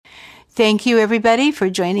Thank you, everybody, for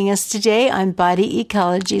joining us today on Body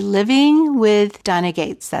Ecology Living with Donna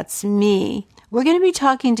Gates. That's me. We're going to be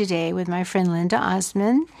talking today with my friend Linda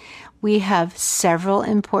Osmond. We have several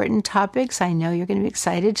important topics I know you're going to be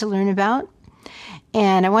excited to learn about.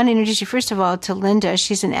 And I want to introduce you, first of all, to Linda.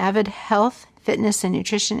 She's an avid health, fitness, and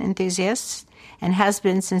nutrition enthusiast and has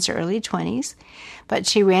been since her early 20s. But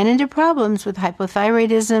she ran into problems with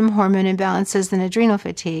hypothyroidism, hormone imbalances, and adrenal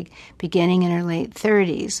fatigue beginning in her late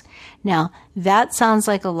 30s. Now, that sounds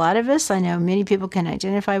like a lot of us. I know many people can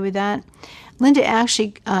identify with that. Linda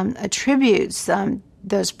actually attributes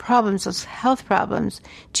those problems, those health problems,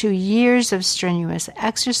 to years of strenuous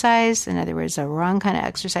exercise. In other words, a wrong kind of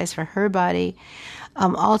exercise for her body.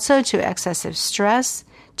 Also to excessive stress,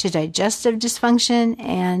 to digestive dysfunction,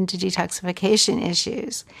 and to detoxification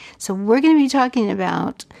issues. So we're going to be talking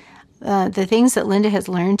about the things that Linda has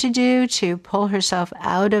learned to do to pull herself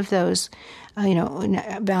out of those,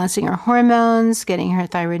 balancing her hormones, getting her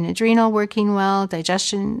thyroid and adrenal working well,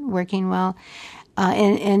 digestion working well.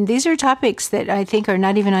 And these are topics that I think are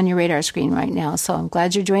not even on your radar screen right now. So I'm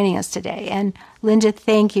glad you're joining us today. And Linda,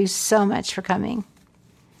 thank you so much for coming.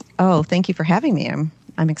 Oh, thank you for having me.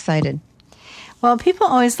 I'm excited. Well, people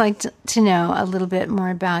always like to know a little bit more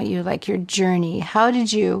about you, like your journey. How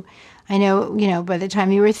did you, I know, by the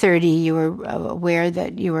time you were 30, you were aware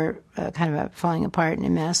that you were kind of falling apart in a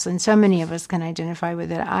mess. And so many of us can identify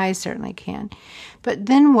with it. I certainly can. But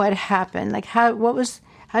then what happened? Like how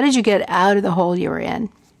did you get out of the hole you were in?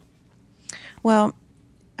 Well,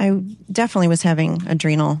 I definitely was having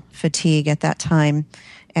adrenal fatigue at that time.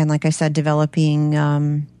 And like I said, developing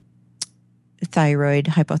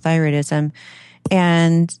hypothyroidism.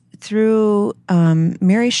 And through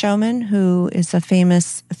Mary Showman, who is a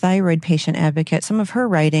famous thyroid patient advocate, some of her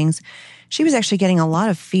writings, she was actually getting a lot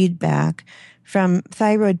of feedback from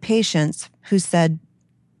thyroid patients who said,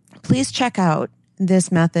 please check out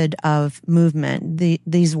this method of movement,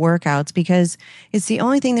 these workouts, because it's the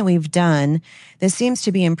only thing that we've done that seems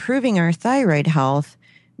to be improving our thyroid health,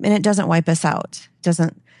 and it doesn't wipe us out. It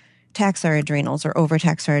doesn't tax our adrenals or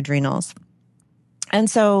overtax our adrenals. And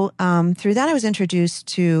so through that, I was introduced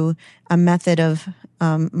to a method of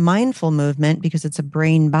mindful movement, because it's a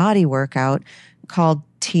brain-body workout called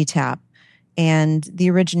T-Tapp. And the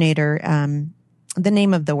originator, the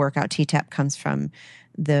name of the workout, T-Tapp, comes from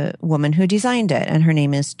the woman who designed it, and her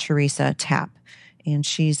name is Teresa Tapp. And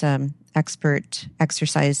she's an expert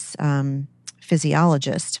exercise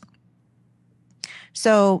physiologist.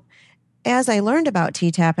 So as I learned about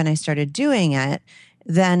T-Tapp and I started doing it,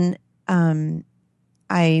 then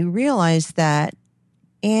I realized that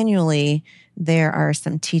annually there are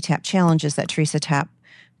some T-Tapp challenges that Teresa Tapp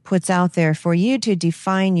puts out there for you to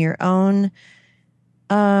define your own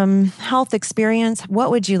health experience.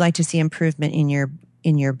 What would you like to see improvement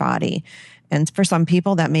in your body? And for some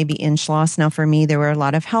people, that may be inch loss. Now, for me, there were a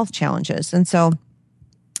lot of health challenges. And so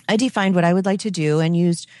I defined what I would like to do and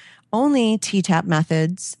used only T-Tapp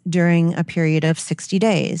methods during a period of 60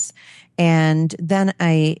 days. And then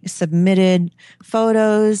I submitted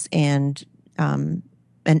photos and an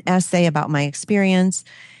essay about my experience,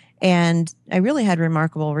 and I really had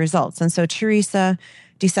remarkable results. And so Teresa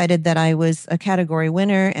decided that I was a category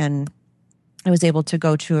winner, and I was able to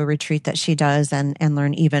go to a retreat that she does and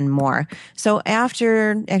learn even more. So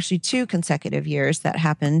after actually 2 consecutive years, that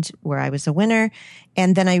happened where I was a winner.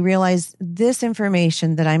 And then I realized this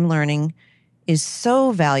information that I'm learning is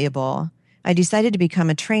so valuable. I decided to become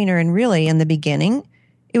a trainer, and really in the beginning,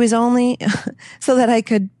 it was only so that I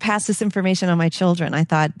could pass this information on my children. I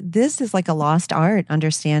thought this is like a lost art,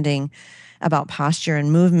 understanding about posture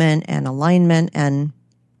and movement and alignment and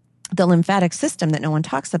the lymphatic system that no one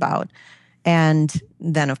talks about. And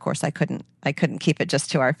then, of course, I couldn't keep it just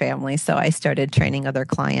to our family. So I started training other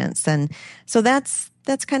clients. And so that's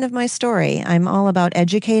kind of my story. I'm all about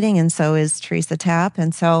educating, and so is Teresa Tapp.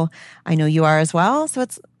 And so I know you are as well. So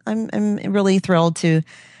I'm really thrilled to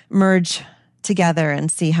merge together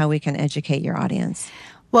and see how we can educate your audience.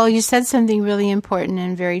 Well, you said something really important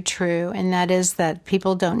and very true, and that is that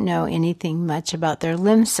people don't know anything much about their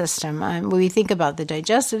lymph system. When we think about the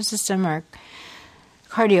digestive system, our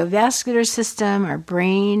cardiovascular system, our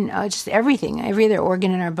brain, just everything, every other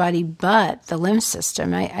organ in our body but the lymph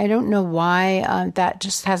system. I don't know why that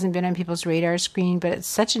just hasn't been on people's radar screen, but it's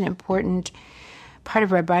such an important part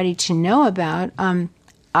of our body to know about.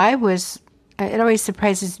 It always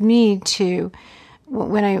surprises me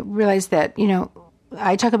when I realize that,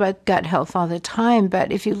 I talk about gut health all the time,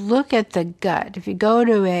 but if you look at the gut, if you go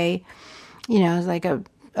to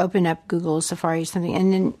open up Google, Safari, something,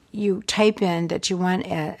 and then you type in that you want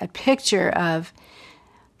a picture of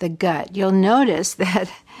the gut, you'll notice that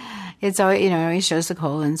It's always, it always shows the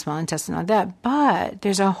colon, small intestine, all that. But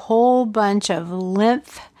there's a whole bunch of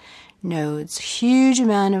lymph nodes. Huge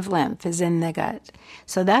amount of lymph is in the gut.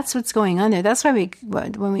 So that's what's going on there. That's why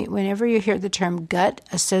whenever you hear the term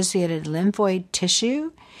gut-associated lymphoid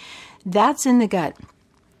tissue, that's in the gut.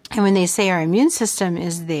 And when they say our immune system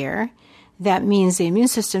is there, that means the immune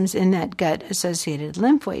system's in that gut-associated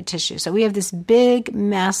lymphoid tissue. So we have this big,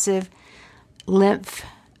 massive lymph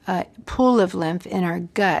pool of lymph in our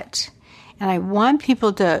gut. And I want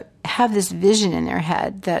people to have this vision in their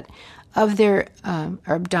head that of their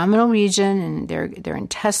abdominal region and their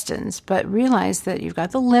intestines, but realize that you've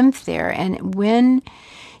got the lymph there. And when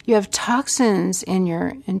you have toxins in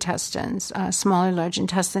your intestines, small or large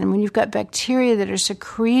intestine, and when you've got bacteria that are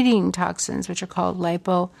secreting toxins, which are called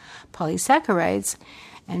lipopolysaccharides,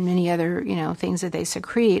 and many other, things that they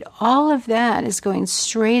secrete, all of that is going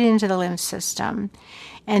straight into the lymph system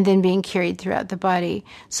and then being carried throughout the body.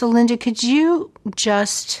 So, Linda, could you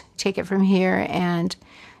just take it from here and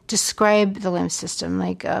describe the lymph system,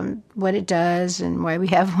 like what it does and why we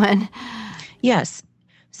have one? Yes.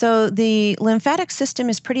 So the lymphatic system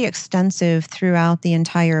is pretty extensive throughout the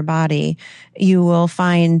entire body. You will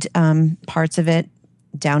find parts of it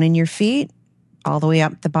down in your feet, all the way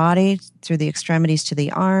up the body, through the extremities to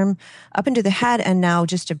the arm, up into the head, and now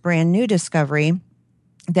just a brand new discovery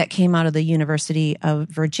that came out of the University of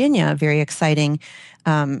Virginia, a very exciting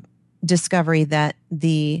discovery that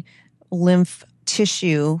the lymph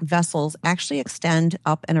tissue vessels actually extend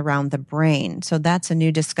up and around the brain. So that's a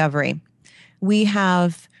new discovery. We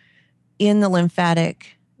have in the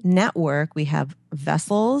lymphatic network, we have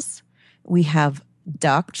vessels, we have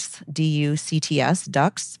ducts, D-U-C-T-S,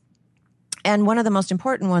 ducts. And one of the most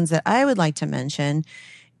important ones that I would like to mention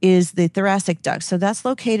is the thoracic duct. So that's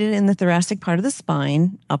located in the thoracic part of the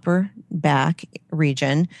spine, upper back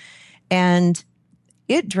region. And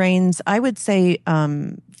it drains, I would say,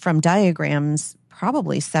 from diagrams,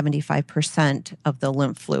 probably 75% of the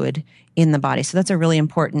lymph fluid in the body. So that's a really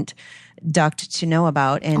important duct to know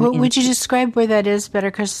about. And would you describe where that is better?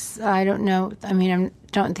 Because I don't know. I mean, I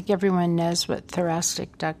don't think everyone knows what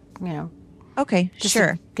thoracic duct, Okay, just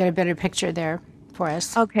sure. To get a better picture there for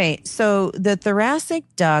us. Okay, so the thoracic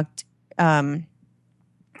duct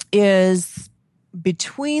is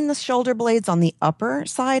between the shoulder blades on the upper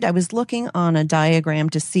side. I was looking on a diagram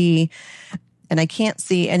to see, and I can't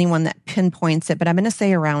see anyone that pinpoints it, but I'm going to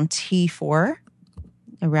say around T4,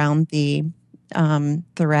 around the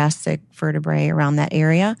thoracic vertebrae, around that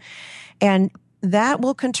area. And that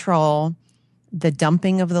will control the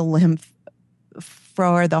dumping of the lymph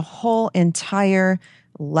for the whole entire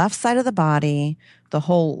left side of the body, the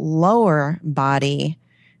whole lower body,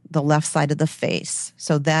 the left side of the face.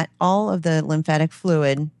 So that all of the lymphatic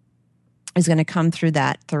fluid is going to come through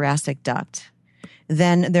that thoracic duct.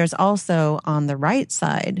 Then there's also on the right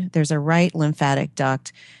side, there's a right lymphatic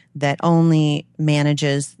duct that only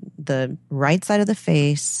manages the right side of the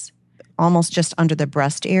face, almost just under the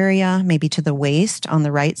breast area, maybe to the waist on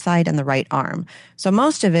the right side and the right arm. So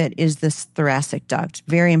most of it is this thoracic duct,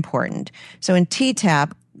 very important. So in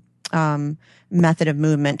T-Tapp method of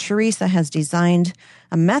movement, Teresa has designed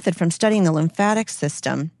a method from studying the lymphatic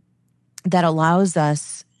system that allows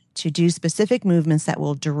us to do specific movements that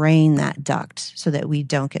will drain that duct so that we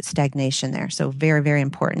don't get stagnation there. So very, very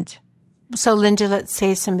important. So Linda, let's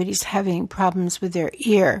say somebody's having problems with their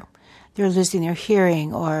ear. They're losing their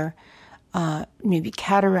hearing, or maybe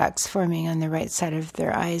cataracts forming on the right side of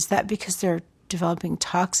their eye. Is that because they're developing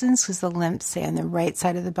toxins because the lymph, say, on the right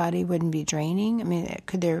side of the body wouldn't be draining? I mean,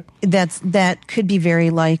 that could be very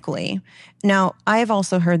likely. Now, I've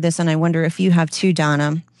also heard this, and I wonder if you have too,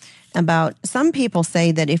 Donna, about some people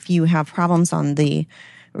say that if you have problems on the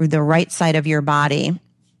right side of your body,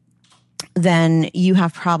 then you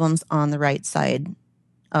have problems on the right side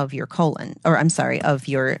of your colon, or I'm sorry, of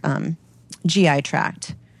your GI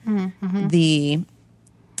tract. Mm-hmm.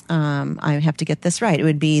 I have to get this right. It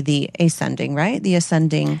would be the ascending, right? The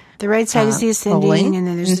ascending. The right side is the ascending, colon, and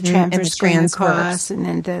then there's the transverse going across, and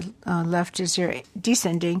then the left is your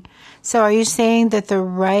descending. So are you saying that the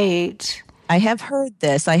right... I have heard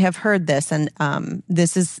this, and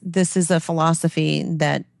this is a philosophy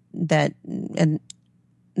that and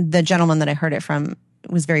the gentleman that I heard it from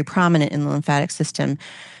was very prominent in the lymphatic system.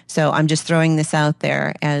 So I'm just throwing this out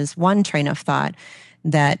there as one train of thought,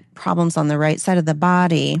 that problems on the right side of the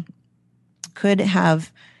body could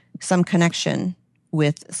have some connection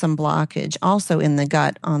with some blockage also in the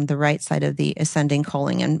gut on the right side of the ascending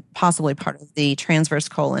colon, and possibly part of the transverse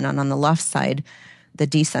colon, and on the left side, the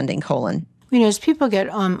descending colon. As people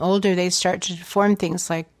get older, they start to form things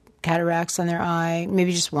like cataracts on their eye,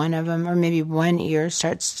 maybe just one of them, or maybe one ear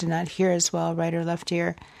starts to not hear as well, right or left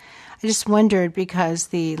ear. I just wondered, because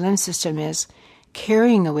the lymph system is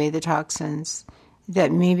carrying away the toxins,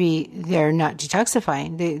 that maybe they're not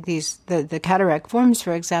detoxifying. The cataract forms,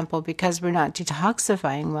 for example, because we're not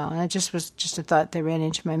detoxifying well. And it just was just a thought that ran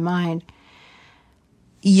into my mind.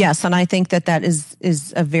 Yes, and I think that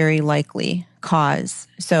is a very likely cause.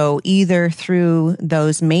 So either through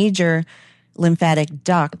those major lymphatic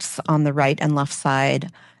ducts on the right and left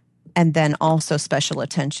side, and then also special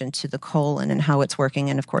attention to the colon and how it's working.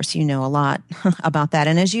 And of course, you know a lot about that.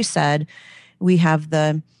 And as you said, we have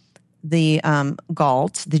the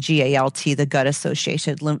GALT, the GALT, the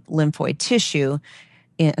gut-associated lymphoid tissue,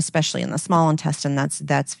 especially in the small intestine.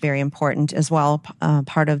 That's very important as well,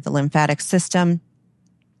 part of the lymphatic system.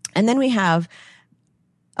 And then we have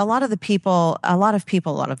a lot of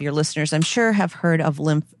your listeners, I'm sure, have heard of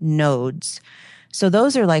lymph nodes. So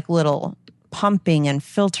those are like little pumping and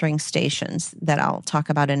filtering stations that I'll talk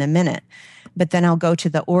about in a minute. But then I'll go to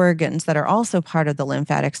the organs that are also part of the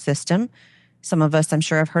lymphatic system. Some of us, I'm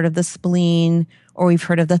sure, have heard of the spleen, or we've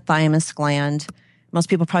heard of the thymus gland. Most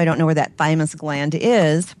people probably don't know where that thymus gland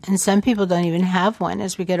is. And some people don't even have one.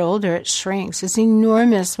 As we get older, it shrinks. It's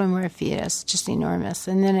enormous when we're a fetus, just enormous.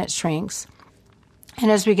 And then it shrinks.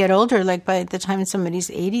 And as we get older, like by the time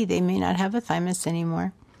somebody's 80, they may not have a thymus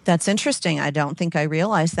anymore. That's interesting. I don't think I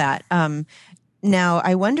realized that. Now,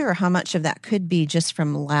 I wonder how much of that could be just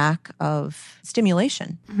from lack of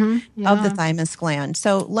stimulation of the thymus gland.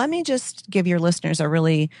 So let me just give your listeners a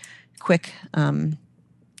really quick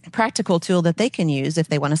practical tool that they can use if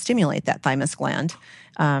they want to stimulate that thymus gland.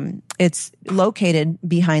 It's located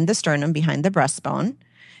behind the sternum, behind the breastbone.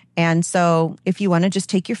 And so if you want to just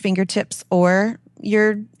take your fingertips or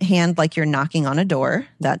your hand like you're knocking on a door,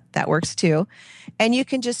 that works too. And you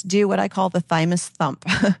can just do what I call the thymus thump.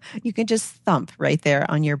 You can just thump right there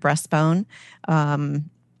on your breastbone.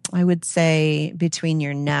 I would say between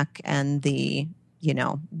your neck and the,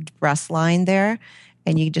 breast line there.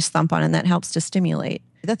 And you just thump on, and that helps to stimulate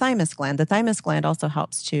the thymus gland. The thymus gland also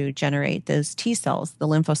helps to generate those T cells, the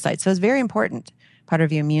lymphocytes. So it's very important, part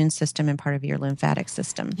of your immune system and part of your lymphatic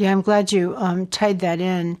system. Yeah, I'm glad you tied that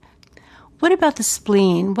in. What about the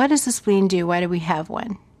spleen? What does the spleen do? Why do we have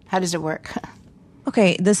one? How does it work?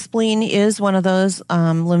 Okay, the spleen is one of those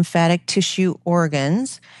lymphatic tissue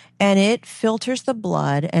organs, and it filters the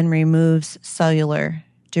blood and removes cellular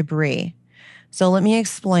debris. So let me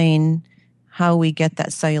explain how we get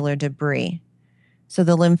that cellular debris. So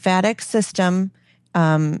the lymphatic system,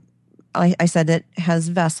 I said it has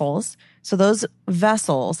vessels. So those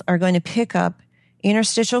vessels are going to pick up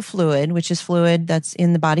interstitial fluid, which is fluid that's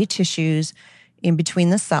in the body tissues in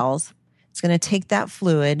between the cells. It's going to take that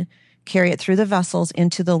fluid, carry it through the vessels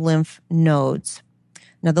into the lymph nodes.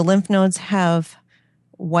 Now, the lymph nodes have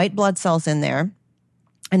white blood cells in there.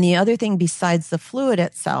 And the other thing besides the fluid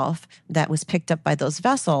itself that was picked up by those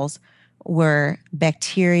vessels were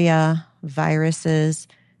bacteria, viruses,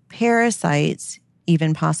 parasites,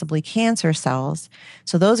 even possibly cancer cells.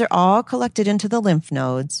 So those are all collected into the lymph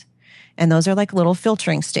nodes. And those are like little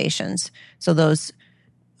filtering stations. So those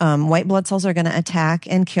white blood cells are going to attack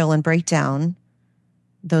and kill and break down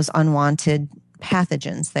those unwanted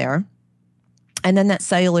pathogens there. And then that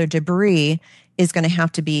cellular debris is going to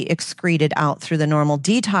have to be excreted out through the normal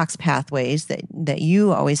detox pathways that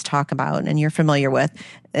you always talk about and you're familiar with.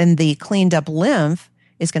 And the cleaned up lymph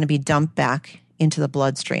is going to be dumped back into the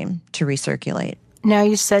bloodstream to recirculate. Now,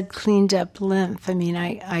 you said cleaned up lymph. I mean,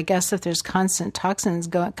 I guess if there's constant toxins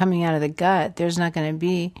coming out of the gut, there's not going to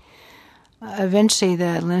be... eventually,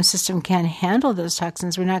 the lymph system can't handle those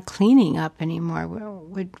toxins. We're not cleaning up anymore.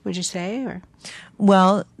 Would you say? Or?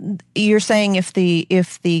 Well, you're saying if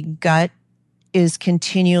the gut is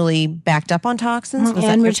continually backed up on toxins?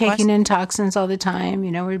 And we're taking in toxins all the time.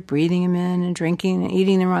 We're breathing them in and drinking and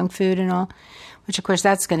eating the wrong food and all, which, of course,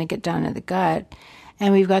 that's going to get down to the gut.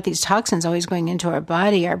 And we've got these toxins always going into our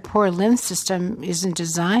body. Our poor lymph system isn't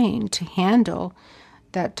designed to handle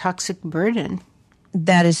that toxic burden.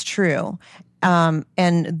 That is true. And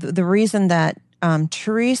the reason that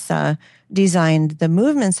Teresa designed the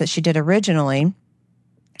movements that she did originally,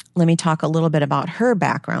 let me talk a little bit about her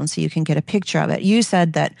background so you can get a picture of it. You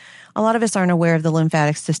said that a lot of us aren't aware of the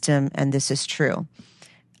lymphatic system, and this is true.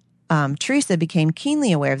 Teresa became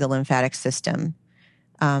keenly aware of the lymphatic system.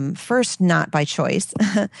 First, not by choice,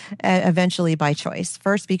 eventually by choice.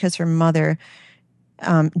 First, because her mother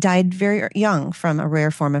died very young from a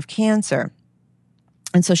rare form of cancer.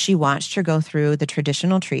 And so she watched her go through the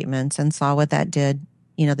traditional treatments and saw what that did,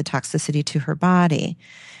 the toxicity to her body.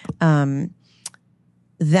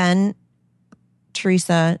 Then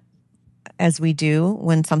Teresa as we do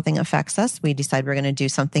when something affects us, we decide we're going to do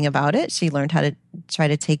something about it. She learned how to try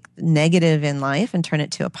to take negative in life and turn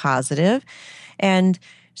it to a positive. And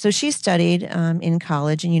so she studied in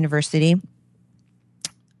college and university.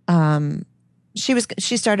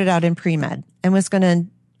 She started out in pre-med and was going to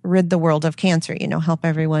rid the world of cancer, help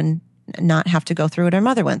everyone not have to go through what her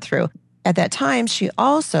mother went through. At that time, she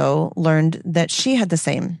also learned that she had the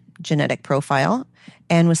same genetic profile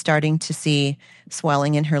and was starting to see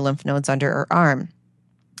swelling in her lymph nodes under her arm.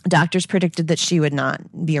 Doctors predicted that she would not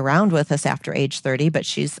be around with us after age 30, but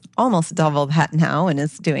she's almost double that now and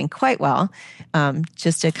is doing quite well.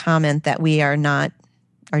 Just a comment that our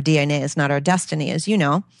DNA is not our destiny, as you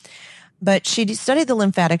know. But she studied the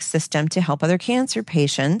lymphatic system to help other cancer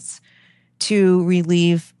patients to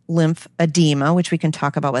relieve lymphedema, which we can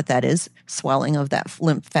talk about what that is, swelling of that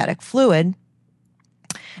lymphatic fluid.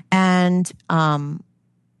 And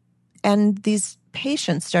these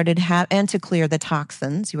patients started and to clear the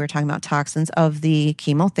toxins. You were talking about toxins of the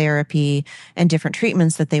chemotherapy and different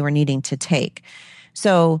treatments that they were needing to take.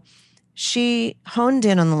 So she honed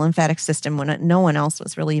in on the lymphatic system when no one else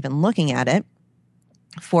was really even looking at it,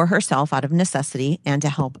 for herself out of necessity and to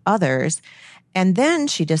help others. And then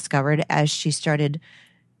she discovered, as she started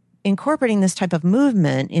incorporating this type of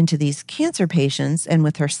movement into these cancer patients and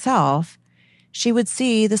with herself, she would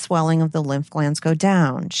see the swelling of the lymph glands go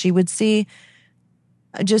down. She would see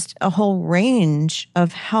just a whole range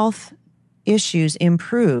of health issues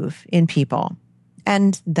improve in people.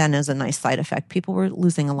 And then as a nice side effect, people were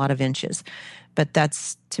losing a lot of inches. But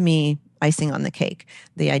that's, to me, icing on the cake.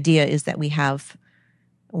 The idea is that we have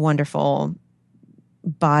wonderful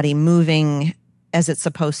body moving as it's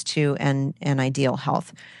supposed to and ideal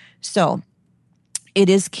health. So it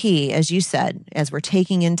is key, as you said, as we're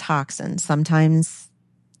taking in toxins, sometimes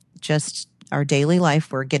just our daily life,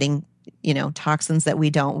 we're getting, toxins that we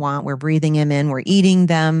don't want. We're breathing them in, we're eating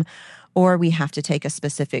them, or we have to take a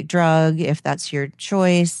specific drug if that's your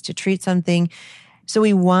choice to treat something. So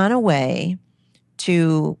we want a way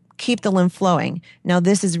to keep the lymph flowing. Now,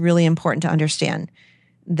 this is really important to understand,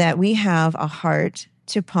 that we have a heart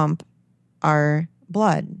to pump our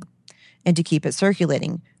blood and to keep it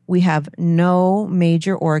circulating. We have no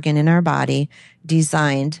major organ in our body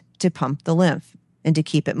designed to pump the lymph and to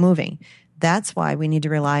keep it moving. That's why we need to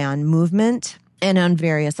rely on movement and on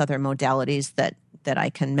various other modalities that I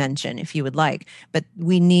can mention if you would like. But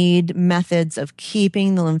we need methods of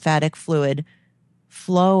keeping the lymphatic fluid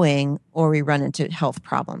flowing, or we run into health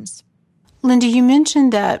problems. Linda, you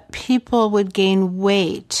mentioned that people would gain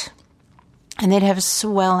weight and they'd have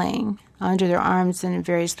swelling under their arms and in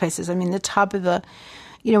various places. I mean, the top of the,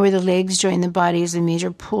 where the legs join the body is a major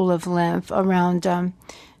pool of lymph around,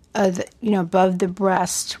 above the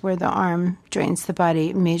breast where the arm joins the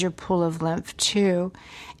body, major pool of lymph too.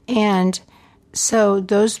 And so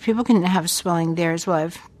those people can have swelling there as well.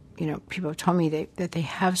 People have told me that they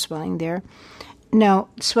have swelling there. Now,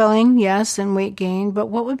 swelling, yes, and weight gain, but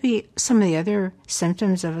what would be some of the other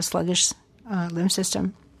symptoms of a sluggish lymph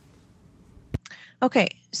system? Okay,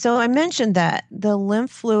 so I mentioned that the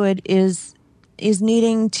lymph fluid is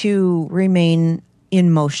needing to remain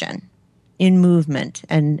in motion, in movement,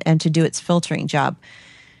 and to do its filtering job.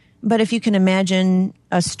 But if you can imagine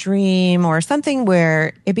a stream or something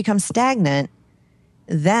where it becomes stagnant,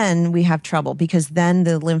 then we have trouble, because then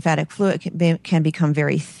the lymphatic fluid can become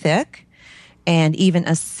very thick and even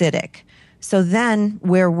acidic. So then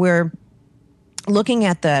where we're looking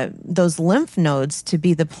at those lymph nodes to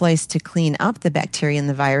be the place to clean up the bacteria and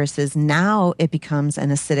the viruses, now it becomes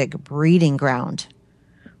an acidic breeding ground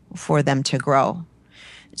for them to grow.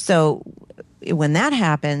 So when that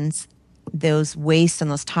happens, those wastes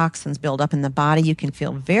and those toxins build up in the body. You can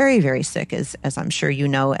feel very, very sick, as I'm sure you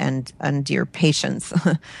know, and your patients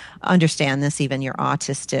understand this, even your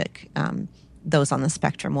autistic those on the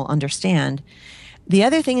spectrum will understand. The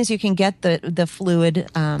other thing is you can get the fluid,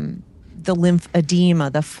 the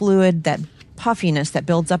lymphedema, the fluid, that puffiness that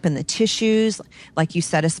builds up in the tissues, like you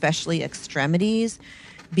said, especially extremities,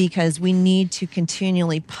 because we need to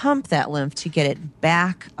continually pump that lymph to get it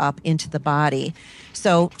back up into the body.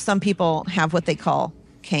 So some people have what they call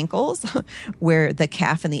cankles, where the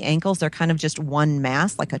calf and the ankles are kind of just one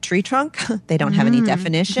mass, like a tree trunk. They don't have any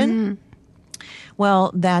definition. Mm-hmm.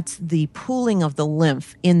 Well, that's the pooling of the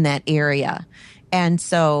lymph in that area. And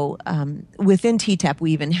so within T-Tapp,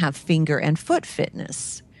 we even have finger and foot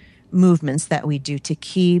fitness movements that we do to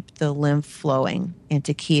keep the lymph flowing and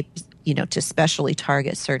to keep, to specially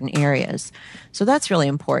target certain areas. So that's really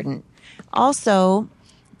important. Also,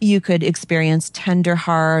 you could experience tender,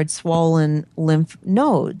 hard, swollen lymph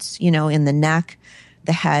nodes, in the neck.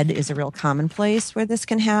 The head is a real common place where this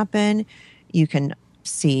can happen. You can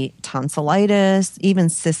see tonsillitis, even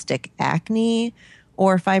cystic acne,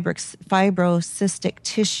 or fibrocystic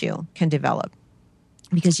tissue can develop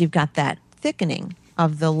because you've got that thickening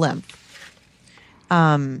of the lymph.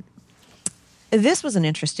 This was an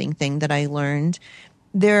interesting thing that I learned.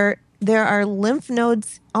 There are lymph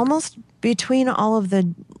nodes almost between all of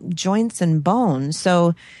the joints and bones.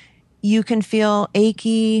 So you can feel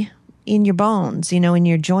achy in your bones, in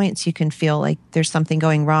your joints. You can feel like there's something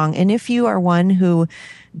going wrong. And if you are one who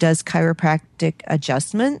does chiropractic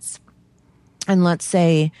adjustments, and let's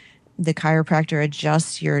say the chiropractor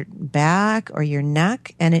adjusts your back or your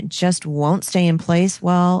neck and it just won't stay in place,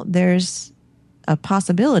 well, there's a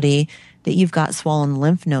possibility that you've got swollen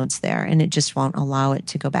lymph nodes there and it just won't allow it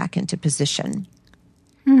to go back into position.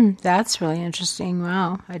 That's really interesting.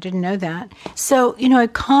 Wow, I didn't know that. So, a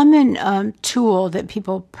common tool that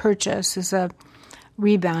people purchase is a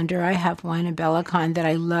rebounder. I have one, a Bellicon, that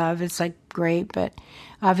I love. It's like great, but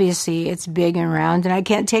obviously it's big and round and I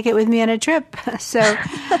can't take it with me on a trip. So,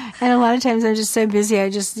 and a lot of times I'm just so busy.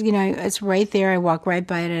 I just, it's right there. I walk right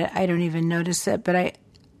by it. I don't even notice it. But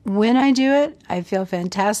when I do it, I feel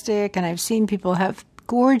fantastic. And I've seen people have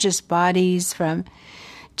gorgeous bodies from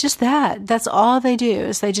just that. That's all they do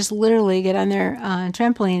is they just literally get on their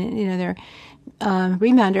trampoline, their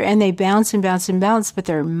rebounder, and they bounce and bounce and bounce, but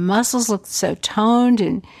their muscles look so toned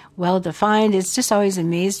and well-defined. It's just always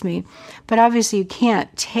amazed me. But obviously you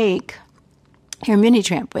can't take your mini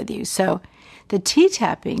tramp with you. So the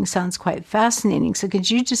T-tapping sounds quite fascinating. So could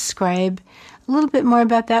you describe a little bit more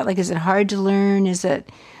about that? Like, is it hard to learn? Is it...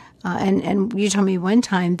 and you told me one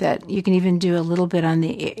time that you can even do a little bit on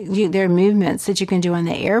there are movements that you can do on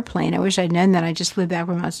the airplane. I wish I'd known that. I just flew back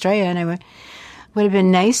from Australia and I would have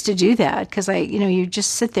been nice to do that because you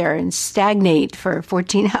just sit there and stagnate for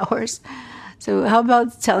 14 hours. So how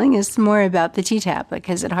about telling us more about the T-Tapp? Like,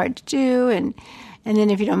 is it hard to do? And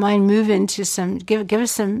then if you don't mind, move into give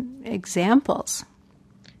us some examples.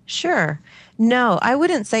 Sure. No, I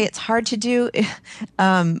wouldn't say it's hard to do.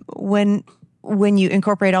 When you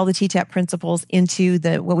incorporate all the T-Tapp principles into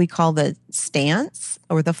what we call the stance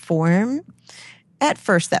or the form, at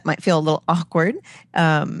first that might feel a little awkward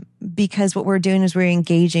because what we're doing is we're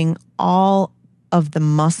engaging all of the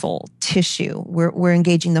muscle tissue. We're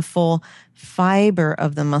engaging the full fiber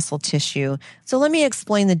of the muscle tissue. So let me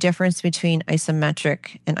explain the difference between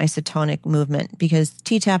isometric and isotonic movement because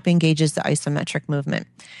T-Tapp engages the isometric movement.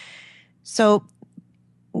 So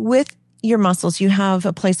with your muscles, you have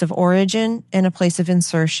a place of origin and a place of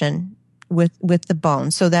insertion with the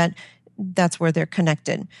bone, so that's where they're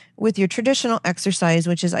connected. With your traditional exercise,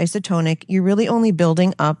 which is isotonic, you're really only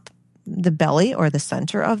building up the belly or the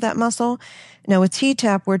center of that muscle. Now with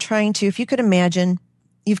T-Tapp, we're trying to, if you could imagine,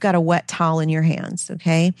 you've got a wet towel in your hands,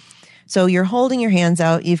 okay? So you're holding your hands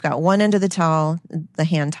out. You've got one end of the towel, the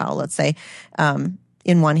hand towel, let's say,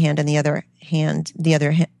 in one hand and the other hand,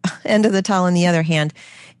 end of the towel in the other hand,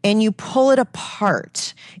 and you pull it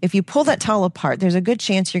apart. If you pull that towel apart, there's a good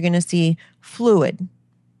chance you're going to see fluid,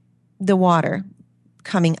 the water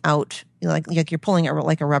coming out, like you're pulling it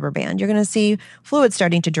like a rubber band. You're going to see fluid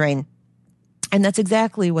starting to drain. And that's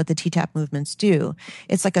exactly what the T-Tapp movements do.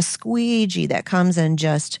 It's like a squeegee that comes and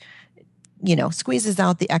just, squeezes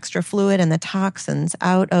out the extra fluid and the toxins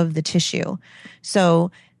out of the tissue. So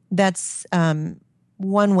that's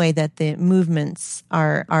one way that the movements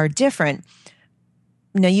are different.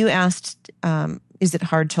 Now, you asked, is it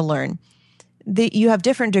hard to learn? You have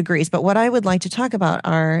different degrees, but what I would like to talk about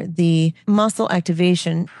are the muscle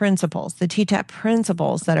activation principles, the T-Tapp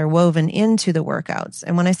principles that are woven into the workouts.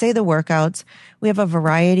 And when I say the workouts, we have a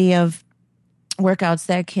variety of workouts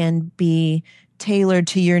that can be tailored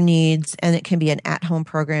to your needs, and it can be an at-home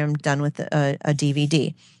program done with a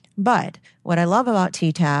DVD. But what I love about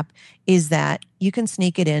T-Tapp is that you can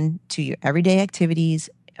sneak it into your everyday activities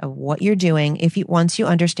of what you're doing once you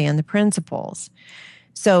understand the principles.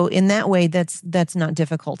 So in that way, that's not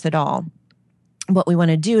difficult at all. What we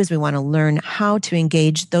want to do is we want to learn how to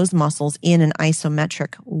engage those muscles in an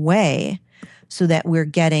isometric way so that we're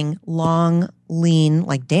getting long, lean,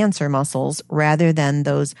 like dancer muscles rather than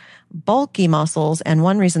those bulky muscles. And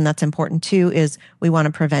one reason that's important too is we want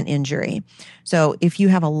to prevent injury. So if you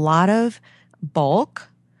have a lot of bulk,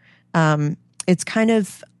 it's kind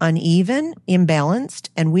of uneven, imbalanced,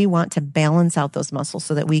 and we want to balance out those muscles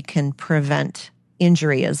so that we can prevent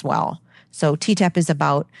injury as well. So T-Tapp is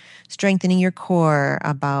about strengthening your core,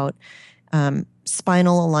 about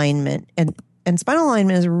spinal alignment. And spinal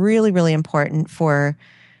alignment is really, really important for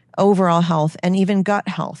overall health and even gut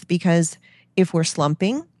health, because if we're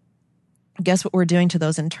slumping, guess what we're doing to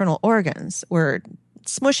those internal organs? We're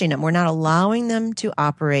smushing them. We're not allowing them to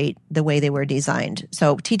operate the way they were designed.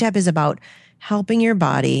 So T-Tapp is about helping your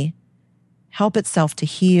body help itself to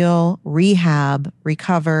heal, rehab,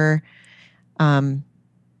 recover,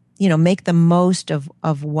 make the most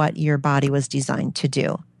of what your body was designed to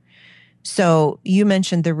do. So you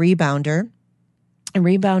mentioned the rebounder, and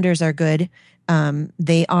rebounders are good.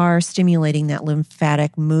 They are stimulating that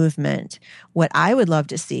lymphatic movement. What I would love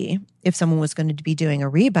to see if someone was going to be doing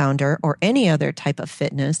a rebounder or any other type of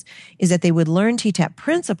fitness is that they would learn T-Tapp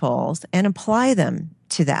principles and apply them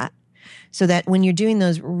to that. So that when you're doing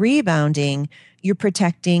those rebounding, you're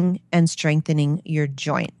protecting and strengthening your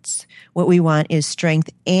joints. What we want is strength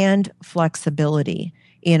and flexibility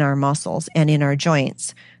in our muscles and in our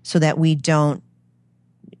joints so that we don't,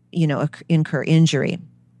 incur injury.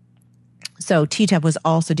 So T-Tapp was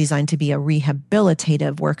also designed to be a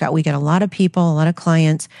rehabilitative workout. We get a lot of people, a lot of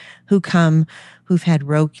clients who've had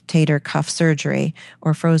rotator cuff surgery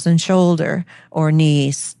or frozen shoulder or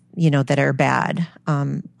knees, that are bad.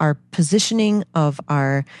 Our positioning of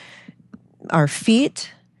our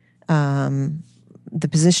feet, the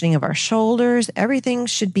positioning of our shoulders, everything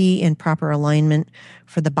should be in proper alignment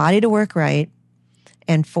for the body to work right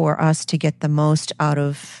and for us to get the most out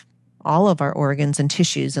of all of our organs and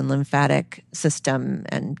tissues and lymphatic system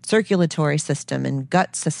and circulatory system and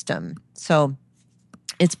gut system. So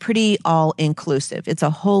it's pretty all inclusive. It's a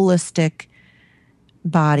holistic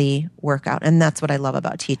body workout. And that's what I love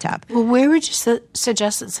about T-Tapp. Well, where would you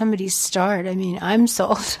suggest that somebody start? I mean, I'm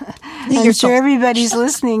sold. I'm sure everybody's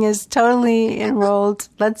listening is totally enrolled.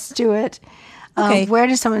 Let's do it. Okay. Where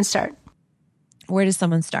does someone start? All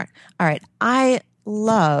right. I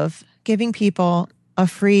love giving people a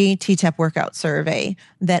free T-Tapp workout survey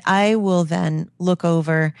that I will then look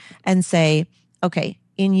over and say, okay,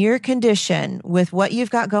 in your condition with what you've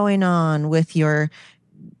got going on with your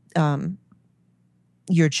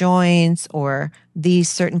joints or these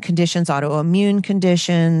certain conditions, autoimmune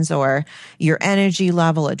conditions, or your energy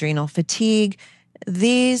level, adrenal fatigue,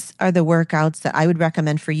 these are the workouts that I would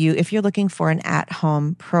recommend for you if you're looking for an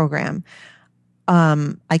at-home program.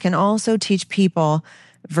 I can also teach people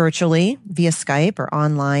virtually via Skype or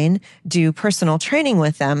online, do personal training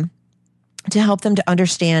with them to help them to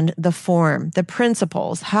understand the form, the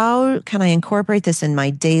principles. How can I incorporate this in my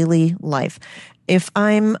daily life?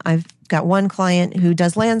 I've got one client who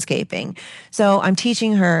does landscaping. So I'm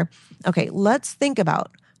teaching her, okay, let's think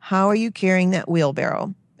about how are you carrying that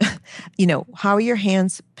wheelbarrow? How are your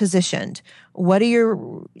hands positioned? What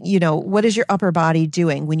is your upper body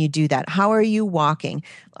doing when you do that? How are you walking?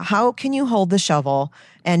 How can you hold the shovel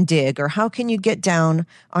and dig? Or how can you get down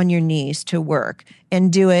on your knees to work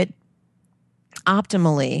and do it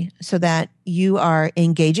optimally so that you are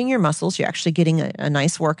engaging your muscles? You're actually getting a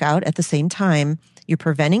nice workout at the same time. You're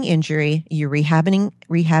preventing injury. You're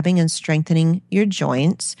rehabbing and strengthening your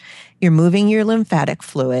joints. You're moving your lymphatic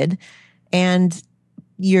fluid, and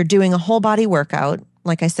you're doing a whole body workout.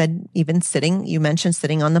 Like I said, even sitting, you mentioned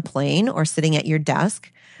sitting on the plane or sitting at your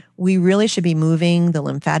desk. We really should be moving the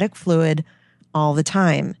lymphatic fluid all the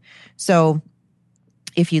time. So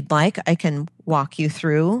if you'd like, I can walk you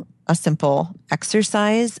through a simple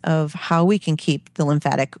exercise of how we can keep the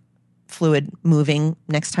lymphatic fluid moving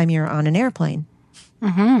next time you're on an airplane.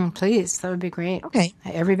 Mm-hmm. Please, that would be great. Okay.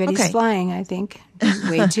 Everybody's flying, I think,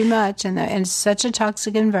 way too much, and it's such a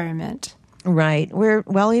toxic environment. Right.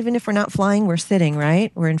 Even if we're not flying, we're sitting,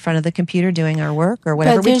 right? We're in front of the computer doing our work or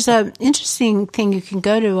whatever. But there's an interesting thing. You can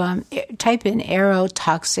go to type in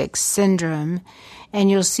aerotoxic syndrome, and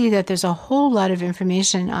you'll see that there's a whole lot of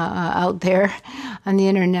information out there on the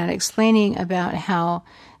internet explaining about how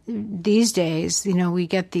these days, we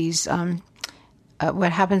get these.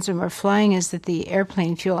 What happens when we're flying is that the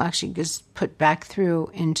airplane fuel actually gets put back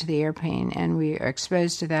through into the airplane, and we are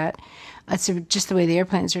exposed to that. It's just the way the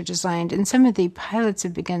airplanes are designed. And some of the pilots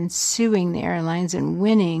have begun suing the airlines and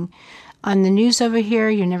winning. On the news over here,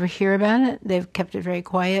 you never hear about it. They've kept it very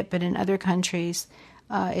quiet, but in other countries,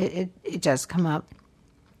 it does come up.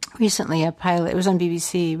 Recently, a pilot, it was on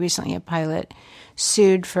BBC, recently a pilot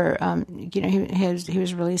sued for, he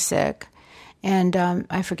was really sick. And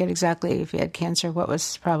I forget exactly if he had cancer, what was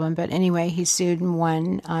his problem. But anyway, he sued and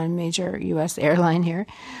won on a major U.S. airline here.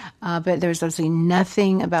 But there was absolutely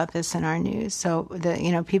nothing about this in our news. So,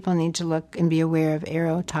 people need to look and be aware of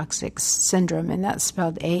aerotoxic syndrome, and that's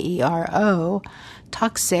spelled AERO,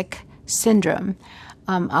 toxic syndrome.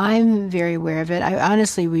 I'm very aware of it.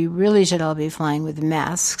 Honestly, we really should all be flying with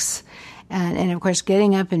masks. And of course,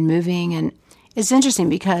 getting up and moving. And it's interesting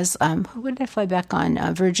because who did I fly back on?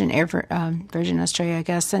 Virgin Australia, I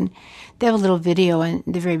guess. And they have a little video in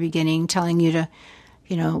the very beginning telling you to,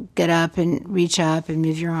 get up and reach up and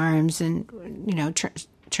move your arms and,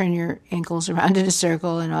 turn your ankles around in a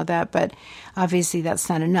circle and all that. But obviously that's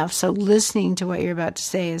not enough. So listening to what you're about to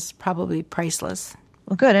say is probably priceless.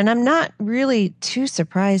 Well, good. And I'm not really too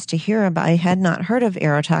surprised to hear about, I had not heard of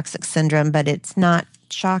aerotoxic syndrome, but it's not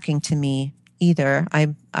shocking to me either.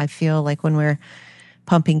 I feel like when we're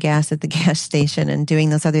pumping gas at the gas station and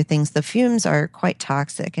doing those other things, the fumes are quite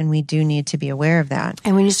toxic, and we do need to be aware of that.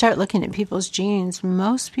 And when you start looking at people's genes,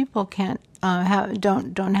 most people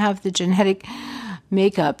don't have the genetic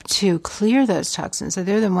makeup to clear those toxins. So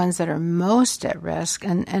they're the ones that are most at risk.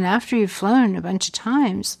 And after you've flown a bunch of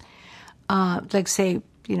times, like say,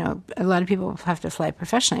 a lot of people have to fly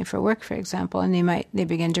professionally for work, for example, and they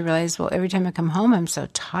begin to realize, well, every time I come home, I'm so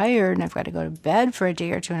tired and I've got to go to bed for a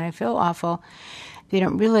day or two and I feel awful. They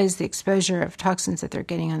don't realize the exposure of toxins that they're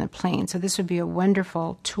getting on the plane. So this would be a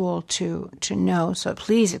wonderful tool to know. So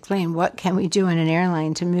please explain, what can we do in an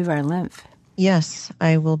airline to move our lymph? Yes,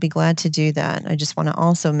 I will be glad to do that. I just want to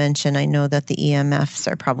also mention, I know that the EMFs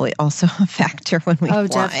are probably also a factor when we fly. Oh,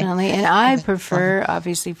 definitely. And I prefer,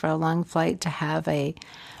 obviously, for a long flight to have a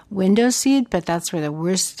window seat, but that's where the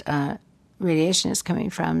worst radiation is coming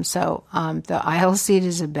from. So the aisle seat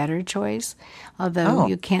is a better choice, although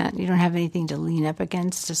you don't have anything to lean up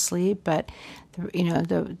against to sleep, but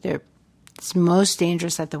it's most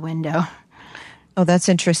dangerous at the window. Oh, that's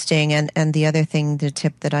interesting. And the other thing, the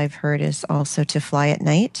tip that I've heard is also to fly at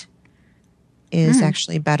night is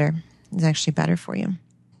actually better. It's actually better for you.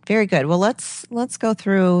 Very good. Well, let's go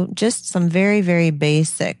through just some very, very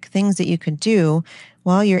basic things that you could do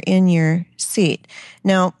while you're in your seat.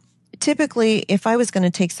 Now, typically, if I was going to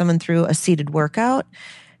take someone through a seated workout,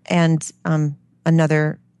 and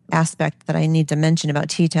another aspect that I need to mention about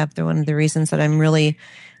T-Tapp, one of the reasons that I'm really,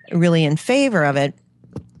 really in favor of it,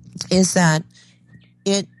 is that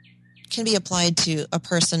it can be applied to a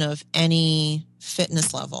person of any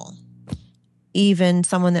fitness level, even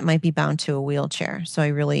someone that might be bound to a wheelchair. So I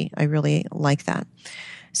really like that.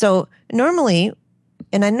 So normally,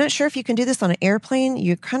 and I'm not sure if you can do this on an airplane,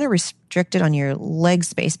 you're kind of restricted on your leg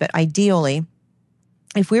space, but ideally,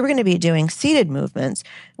 if we were going to be doing seated movements,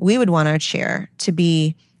 we would want our chair to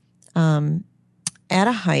be at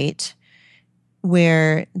a height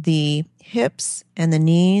where the hips and the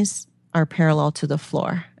knees are parallel to the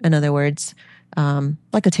floor. In other words,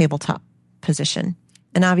 like a tabletop position.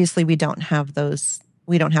 And obviously we don't have those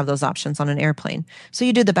options on an airplane. So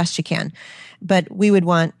you do the best you can. But we would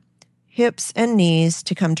want hips and knees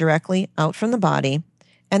to come directly out from the body,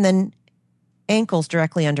 and then ankles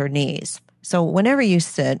directly under knees. So whenever you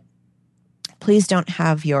sit, please don't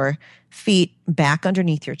have your feet back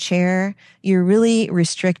underneath your chair. You're really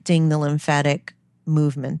restricting the lymphatic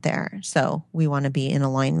movement there. So we want to be in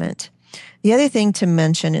alignment. The other thing to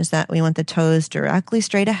mention is that we want the toes directly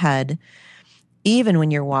straight ahead, even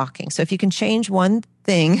when you're walking. So if you can change one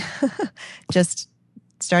thing, just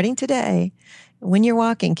starting today, when you're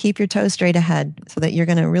walking, keep your toes straight ahead so that you're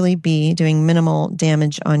going to really be doing minimal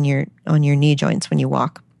damage on your knee joints when you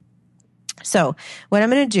walk. So what I'm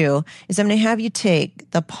going to do is I'm going to have you take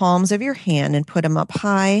the palms of your hand and put them up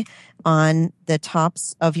high on the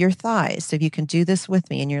tops of your thighs. So if you can do this with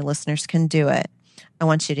me, and your listeners can do it. I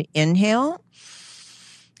want you to inhale.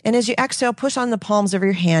 And as you exhale, push on the palms of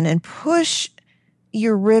your hand and push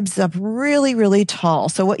your ribs up really, really tall.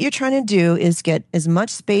 So what you're trying to do is get as much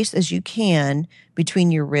space as you can between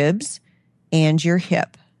your ribs and your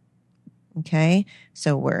hip. Okay?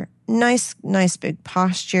 So we're nice big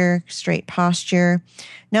posture, straight posture.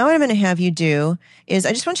 Now what I'm going to have you do is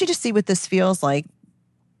I just want you to see what this feels like.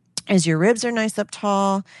 As your ribs are nice up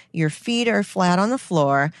tall, your feet are flat on the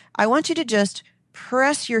floor, I want you to just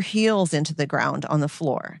press your heels into the ground on the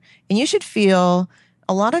floor. And you should feel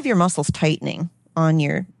a lot of your muscles tightening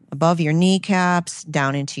on above your kneecaps,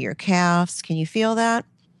 down into your calves. Can you feel that?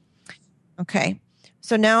 Okay.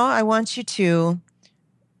 So now I want you to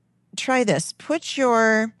try this. Put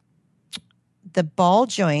the ball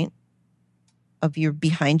joint of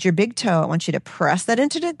behind your big toe. I want you to press that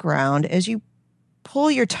into the ground as you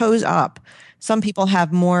pull your toes up. Some people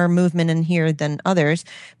have more movement in here than others,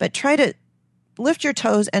 but try to lift your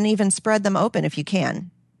toes and even spread them open if you can.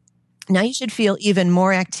 Now you should feel even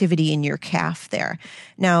more activity in your calf there.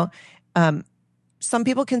 Now, some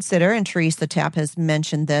people consider, and Teresa Tapp has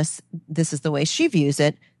mentioned this is the way she views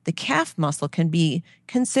it, the calf muscle can be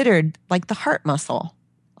considered like the heart muscle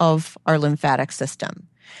of our lymphatic system.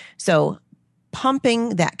 So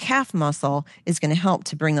pumping that calf muscle is going to help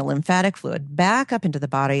to bring the lymphatic fluid back up into the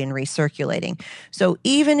body and recirculating. So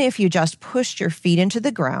even if you just pushed your feet into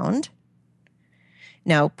the ground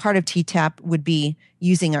Now, part of T-Tapp would be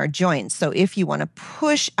using our joints. So if you want to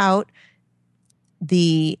push out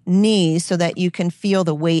the knees so that you can feel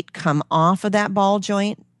the weight come off of that ball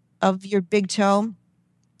joint of your big toe,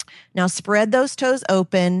 now spread those toes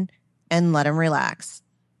open and let them relax.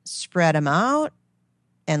 Spread them out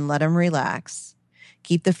and let them relax.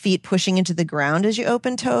 Keep the feet pushing into the ground as you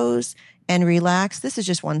open toes and relax. This is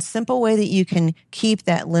just one simple way that you can keep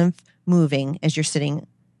that lymph moving as you're sitting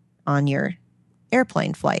on your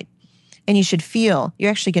airplane flight. And you should feel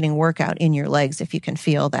you're actually getting workout in your legs if you can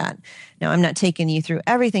feel that. Now, I'm not taking you through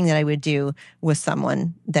everything that I would do with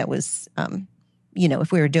someone that was,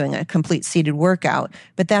 if we were doing a complete seated workout,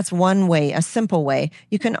 but that's one way, a simple way.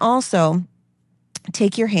 You can also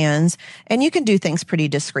take your hands, and you can do things pretty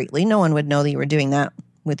discreetly. No one would know that you were doing that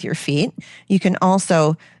with your feet. You can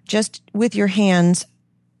also just with your hands,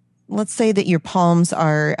 let's say that your palms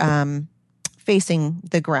are facing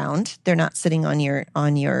the ground. They're not sitting on your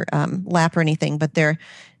lap or anything, but they're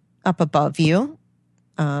up above you,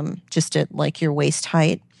 just at like your waist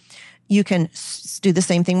height. You can do the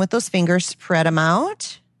same thing with those fingers, spread them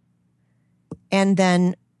out, and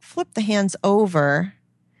then flip the hands over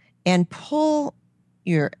and pull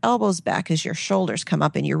your elbows back as your shoulders come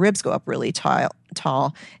up and your ribs go up really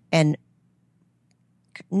tall, and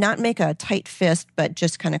not make a tight fist, but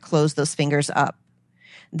just kind of close those fingers up.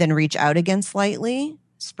 Then reach out again slightly,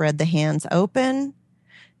 spread the hands open,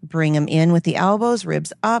 bring them in with the elbows,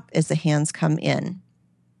 ribs up as the hands come in.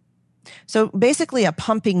 So basically a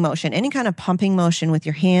pumping motion, any kind of pumping motion with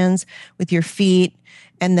your hands, with your feet.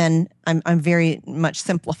 And then I'm very much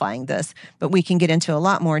simplifying this, but we can get into a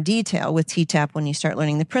lot more detail with T-Tapp when you start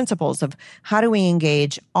learning the principles of how do we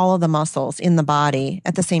engage all of the muscles in the body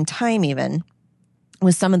at the same time, even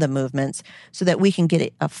with some of the movements, so that we can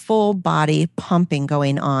get a full body pumping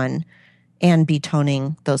going on and be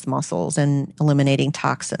toning those muscles and eliminating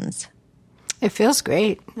toxins. It feels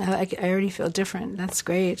great. I already feel different. That's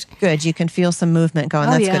great. Good. You can feel some movement going.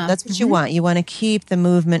 Oh, That's yeah. good. That's what you want. You want to keep the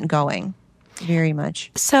movement going. Very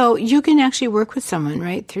much. So you can actually work with someone,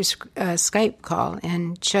 right, through a Skype call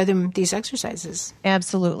and show them these exercises.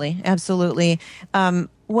 Absolutely. Absolutely.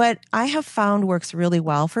 What I have found works really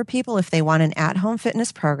well for people, if they want an at-home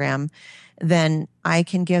fitness program, then I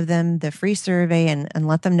can give them the free survey and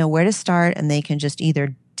let them know where to start, and they can just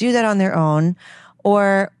either do that on their own,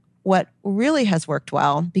 or what really has worked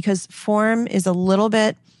well, because form is a little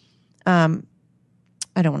bit,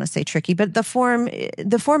 I don't want to say tricky, but the form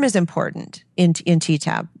is important in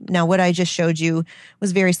T-Tapp. Now, what I just showed you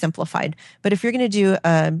was very simplified, but if you're going to do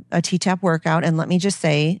a T-Tapp workout, and let me just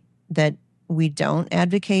say that we don't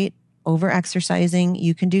advocate over exercising.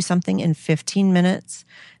 You can do something in 15 minutes,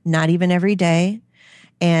 not even every day,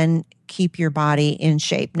 and keep your body in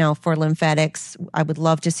shape. Now, for lymphatics, I would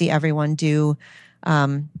love to see everyone do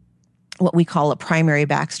what we call a primary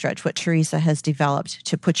backstretch, what Teresa has developed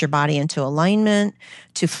to put your body into alignment,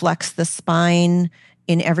 to flex the spine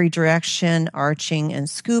in every direction, arching and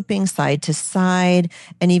scooping side to side,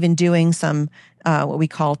 and even doing some what we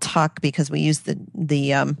call tuck, because we use the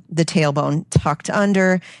tailbone tucked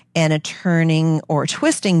under, and a turning or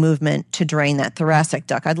twisting movement to drain that thoracic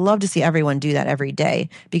duct. I'd love to see everyone do that every day,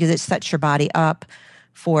 because it sets your body up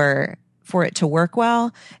for it to work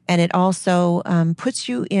well. And it also puts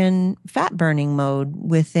you in fat burning mode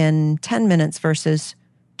within 10 minutes versus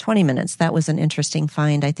 20 minutes. That was an interesting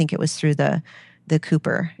find. I think it was through the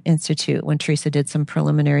Cooper Institute when Teresa did some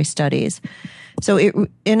preliminary studies. So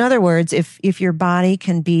in other words, if your body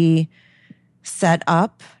can be set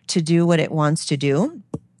up to do what it wants to do,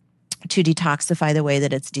 to detoxify the way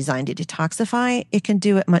that it's designed to detoxify, it can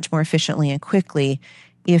do it much more efficiently and quickly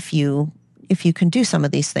if you can do some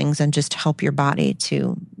of these things and just help your body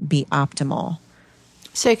to be optimal.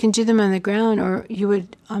 So you can do them on the ground, or you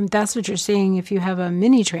would, that's what you're saying, if you have a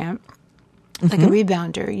mini tramp, like a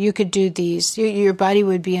rebounder, you could do these. Your body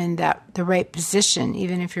would be in the right position,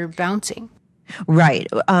 even if you're bouncing. Right.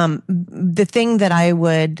 The thing that I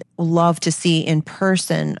would love to see in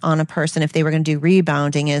person on a person, if they were going to do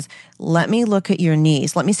rebounding, is let me look at your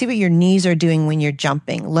knees. Let me see what your knees are doing when you're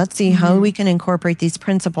jumping. Let's see how we can incorporate these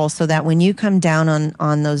principles so that when you come down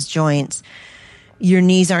on those joints, your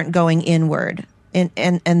knees aren't going inward.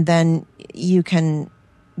 And then you can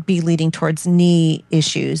be leading towards knee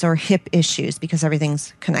issues or hip issues, because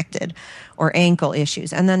everything's connected, or ankle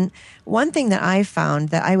issues. And then one thing that I found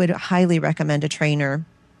that I would highly recommend a trainer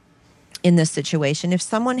in this situation, if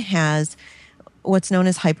someone has what's known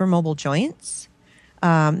as hypermobile joints,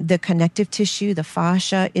 the connective tissue, the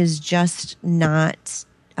fascia is just not,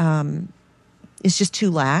 it's just too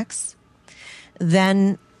lax,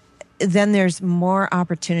 then then there's more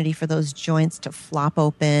opportunity for those joints to flop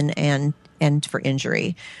open and for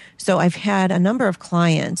injury. So I've had a number of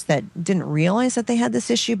clients that didn't realize that they had this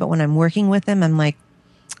issue, but when I'm working with them, I'm like,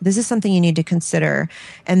 this is something you need to consider.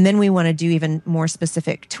 And then we want to do even more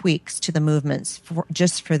specific tweaks to the movements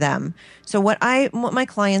just for them. So what my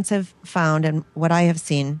clients have found and what I have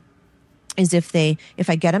seen is if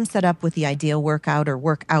I get them set up with the ideal workout or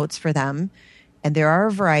workouts for them, and there are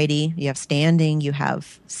a variety, you have standing, you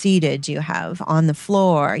have seated, you have on the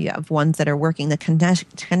floor, you have ones that are working the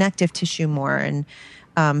connective tissue more, and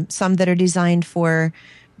some that are designed for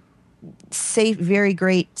very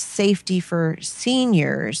great safety for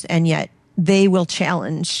seniors, and yet they will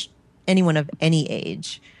challenge anyone of any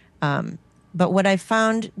age. But what I've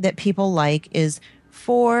found that people like is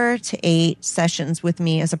 4 to 8 sessions with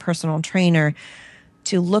me as a personal trainer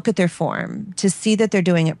to look at their form, to see that they're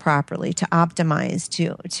doing it properly, to optimize,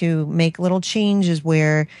 to make little changes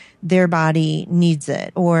where their body needs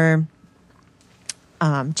it, or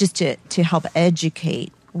just to help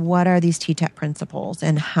educate what are these T-Tapp principles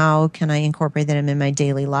and how can I incorporate them in my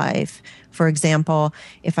daily life. For example,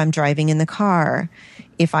 if I'm driving in the car,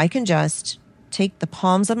 if I can just take the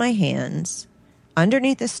palms of my hands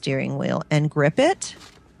underneath the steering wheel and grip it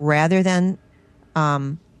rather than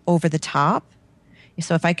over the top.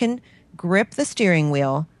 So if I can grip the steering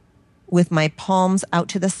wheel with my palms out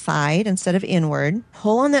to the side instead of inward,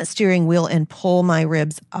 pull on that steering wheel and pull my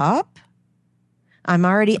ribs up, I'm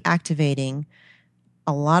already activating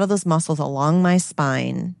a lot of those muscles along my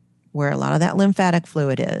spine where a lot of that lymphatic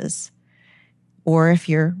fluid is. Or if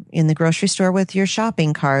you're in the grocery store with your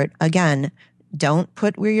shopping cart, again, don't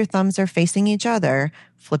put where your thumbs are facing each other.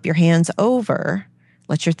 Flip your hands over.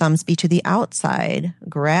 Let your thumbs be to the outside.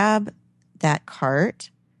 Grab that cart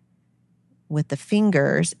with the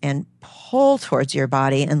fingers and pull towards your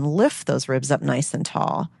body and lift those ribs up nice and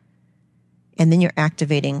tall. And then you're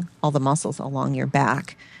activating all the muscles along your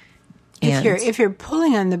back. If you're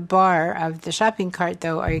pulling on the bar of the shopping cart,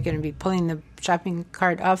 though, are you going to be pulling the shopping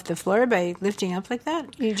cart off the floor by lifting up like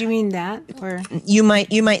that? Do you mean that? Or you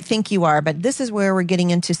might think you are, but this is where we're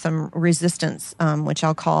getting into some resistance, which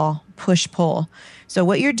I'll call push-pull. So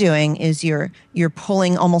what you're doing is you're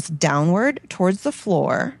pulling almost downward towards the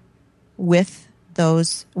floor with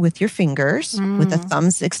your fingers, with the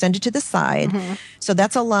thumbs extended to the side. Mm-hmm. So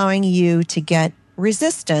that's allowing you to get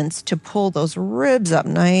resistance to pull those ribs up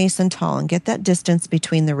nice and tall and get that distance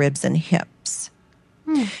between the ribs and hips.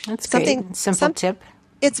 That's great. Simple tip.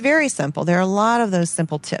 It's very simple. There are a lot of those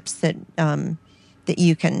simple tips that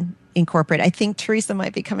you can incorporate. I think Teresa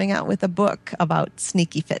might be coming out with a book about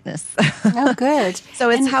sneaky fitness. Oh, good.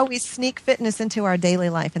 So it's how we sneak fitness into our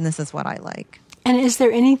daily life, and this is what I like. And is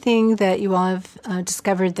there anything that you all have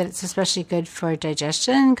discovered that it's especially good for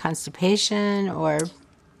digestion, constipation, or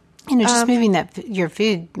just moving your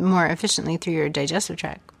food more efficiently through your digestive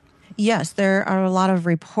tract? Yes, there are a lot of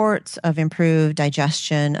reports of improved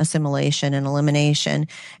digestion, assimilation, and elimination.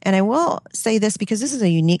 And I will say this because this is a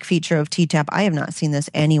unique feature of T-Tapp. I have not seen this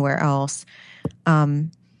anywhere else.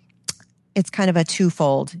 It's kind of a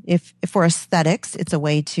twofold. If for aesthetics, it's a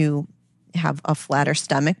way to have a flatter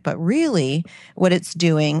stomach, but really what it's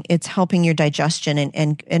doing, it's helping your digestion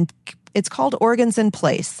and it's called organs in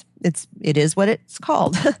place. It is what it's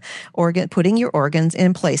called. Putting your organs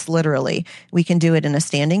in place, literally. We can do it in a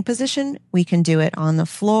standing position. We can do it on the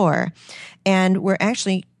floor. And we're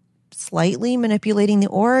actually slightly manipulating the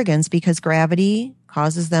organs because gravity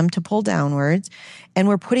causes them to pull downwards, and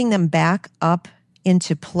we're putting them back up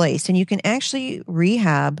into place. And you can actually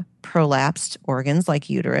rehab prolapsed organs like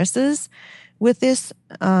uteruses with this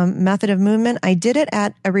method of movement. I did it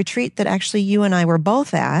at a retreat that actually you and I were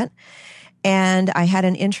both at. And I had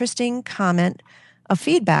an interesting comment of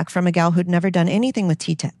feedback from a gal who'd never done anything with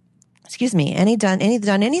T-Tapp. Done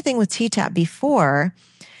anything with T-Tapp before.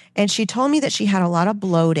 And she told me that she had a lot of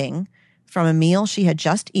bloating from a meal she had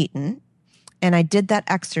just eaten. And I did that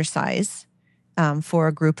exercise for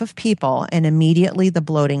a group of people, and immediately the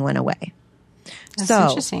bloating went away. That's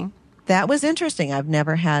interesting. That was interesting. I've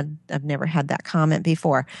never had that comment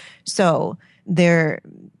before. So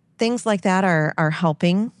things like that are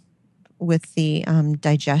helping with the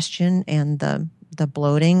digestion and the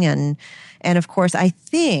bloating, and of course, I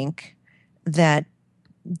think that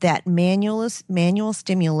manual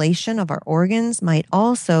stimulation of our organs might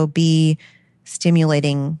also be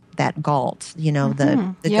stimulating that GALT, the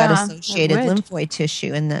gut-associated lymphoid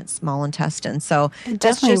tissue in that small intestine. So it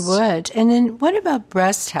definitely would. And then what about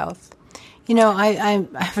breast health? I'm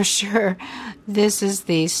for sure this is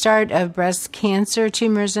the start of breast cancer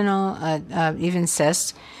tumors and all, even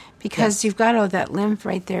cysts. because you've got all that lymph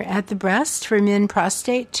right there at the breast. For men,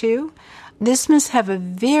 prostate too. This must have a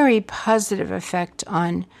very positive effect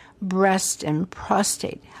on breast and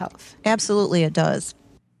prostate health. Absolutely, it does.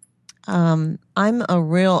 I'm a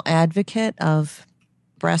real advocate of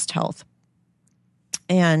breast health.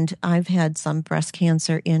 And I've had some breast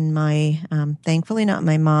cancer in my, thankfully not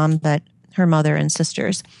my mom, but her mother and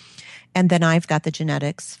sisters. And then I've got the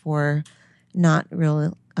genetics for not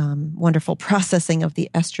real wonderful processing of the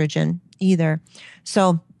estrogen either.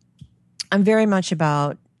 So I'm very much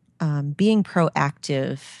about being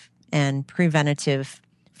proactive and preventative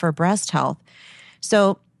for breast health.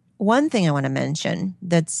 So one thing I want to mention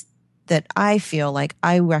that I feel like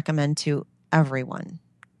I recommend to everyone,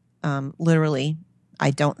 literally, I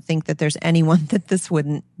don't think that there's anyone that this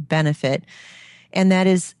wouldn't benefit, and that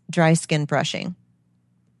is dry skin brushing.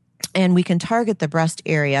 And we can target the breast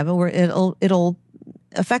area, but it'll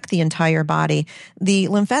affect the entire body. The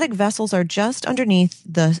lymphatic vessels are just underneath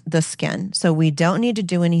the skin, so we don't need to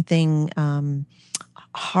do anything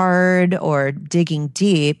hard or digging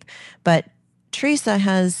deep. But Teresa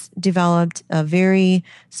has developed a very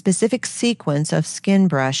specific sequence of skin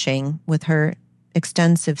brushing with her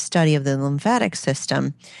extensive study of the lymphatic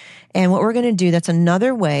system. And what we're going to do, that's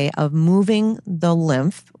another way of moving the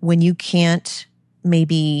lymph when you can't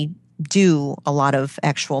maybe do a lot of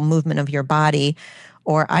actual movement of your body,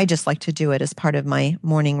 or I just like to do it as part of my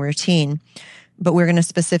morning routine. But we're going to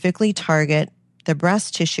specifically target the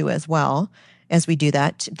breast tissue as well. As we do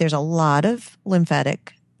that, there's a lot of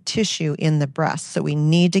lymphatic tissue in the breast, so we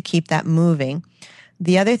need to keep that moving.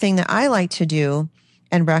 The other thing that I like to do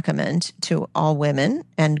and recommend to all women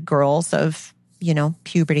and girls of,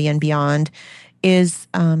 puberty and beyond is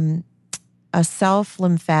a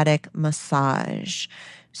self-lymphatic massage.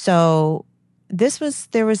 So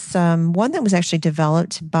there was one that was actually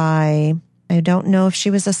developed by, I don't know if she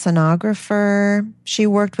was a sonographer. She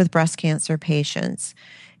worked with breast cancer patients,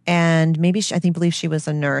 and maybe I believe she was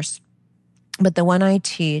a nurse. But the one I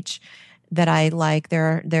teach that I like,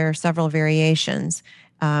 there are several variations.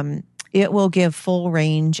 It will give full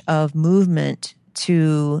range of movement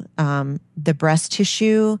to the breast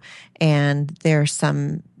tissue, and there's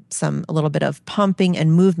a little bit of pumping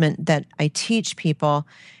and movement that I teach people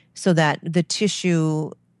so that the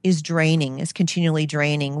tissue is continually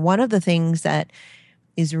draining. One of the things that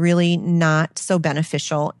is really not so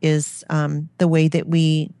beneficial is the way that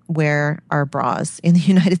we wear our bras in the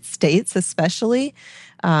United States, especially.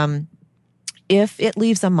 If it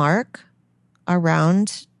leaves a mark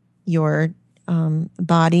around your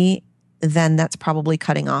body, then that's probably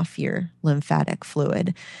cutting off your lymphatic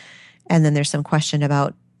fluid. And then there's some question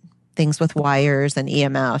about things with wires and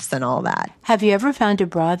EMFs and all that. Have you ever found a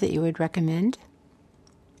bra that you would recommend?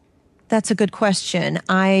 That's a good question.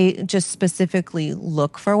 I just specifically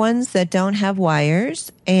look for ones that don't have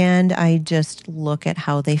wires, and I just look at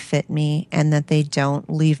how they fit me and that they don't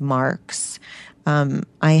leave marks.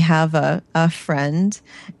 I have a friend,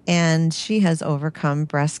 and she has overcome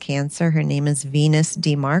breast cancer. Her name is Venus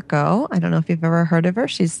DeMarco. I don't know if you've ever heard of her.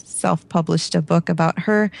 She's self-published a book about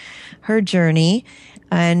her journey.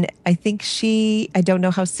 And I think I don't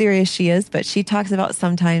know how serious she is, but she talks about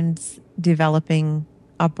sometimes developing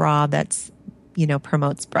a bra that's,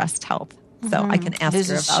 promotes breast health. So I can ask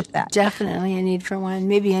her about that. Definitely a need for one.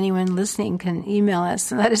 Maybe anyone listening can email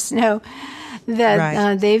us and let us know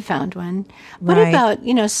that they've found one. What about,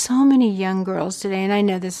 so many young girls today, and I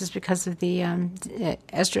know this is because of the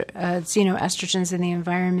estrogens in the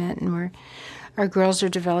environment, and where our girls are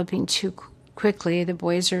developing too quickly. The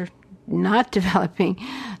boys are not developing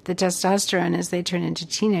the testosterone as they turn into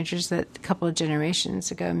teenagers that a couple of generations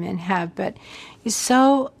ago men have. But you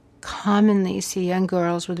so commonly see young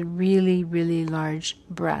girls with really, really large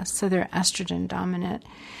breasts, so they're estrogen dominant.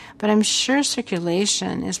 But I'm sure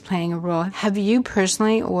circulation is playing a role. Have you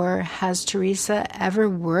personally, or has Teresa ever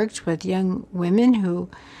worked with young women who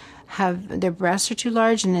have their breasts are too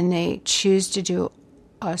large and then they choose to do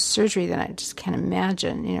a surgery that I just can't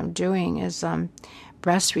imagine, doing is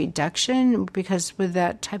breast reduction? Because with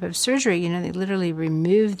that type of surgery, they literally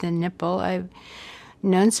remove the nipple. I've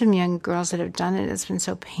known some young girls that have done it. It's been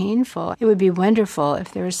so painful. It would be wonderful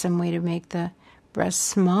if there was some way to make the breast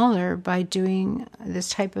smaller by doing this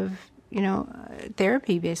type of,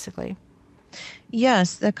 therapy, basically.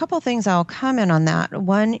 Yes, a couple of things I'll comment on that.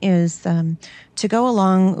 One is to go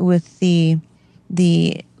along with the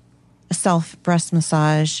self breast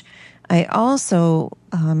massage. I also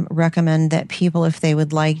recommend that people, if they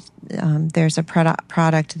would like, there's a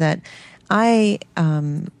product that I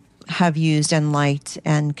have used and liked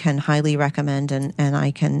and can highly recommend, and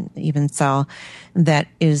I can even sell, that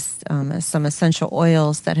is some essential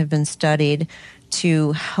oils that have been studied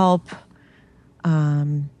to help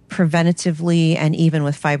preventatively and even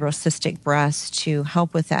with fibrocystic breasts to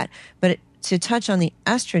help with that. But to touch on the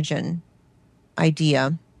estrogen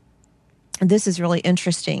idea, this is really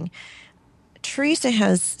interesting. Teresa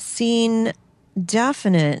has seen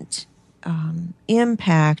definite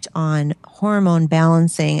impact on hormone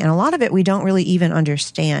balancing, and a lot of it we don't really even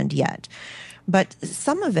understand yet. But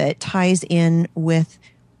some of it ties in with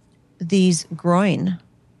these groin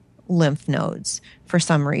lymph nodes for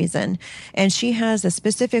some reason. And she has a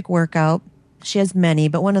specific workout. She has many,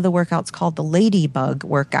 but one of the workouts called the ladybug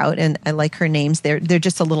workout. And I like her names. They're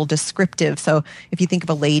just a little descriptive. So if you think of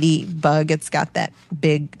a ladybug, it's got that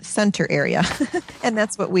big center area. And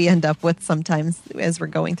that's what we end up with sometimes as we're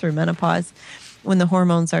going through menopause when the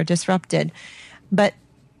hormones are disrupted. But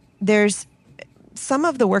there's some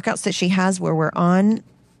of the workouts that she has where we're on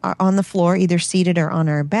the floor, either seated or on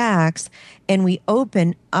our backs, and we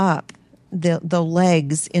open up the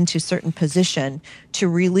legs into certain position to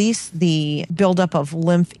release the buildup of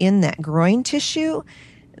lymph in that groin tissue.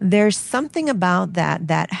 There's something about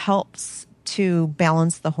that helps to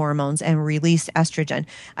balance the hormones and release estrogen.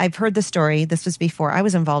 I've heard the story. This was before I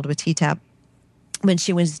was involved with T-Tapp. When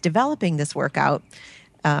she was developing this workout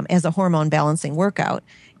as a hormone balancing workout,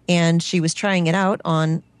 and she was trying it out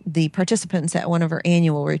on the participants at one of her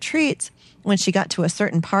annual retreats. When she got to a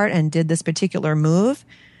certain part and did this particular move,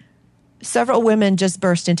 several women just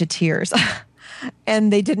burst into tears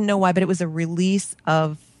and they didn't know why, but it was a release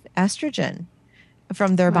of estrogen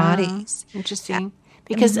from their bodies. Interesting.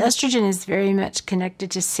 Because estrogen is very much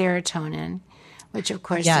connected to serotonin, which of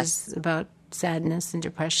course is about sadness and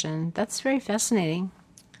depression. That's very fascinating.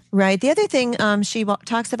 Right. The other thing she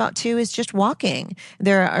talks about too is just walking.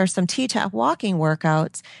 There are some T-Tapp walking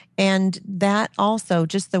workouts, and that also,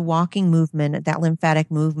 just the walking movement, that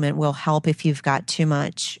lymphatic movement, will help if you've got too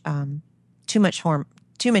many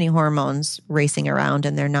hormones racing around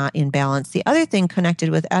and they're not in balance. The other thing connected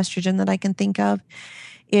with estrogen that I can think of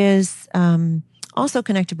is also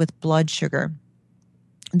connected with blood sugar.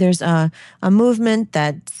 There's a movement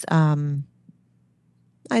that's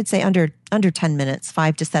I'd say under 10 minutes,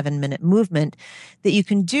 5 to 7 minute movement that you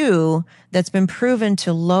can do that's been proven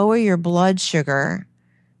to lower your blood sugar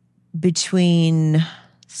between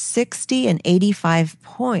 60 and 85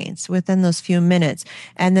 points within those few minutes.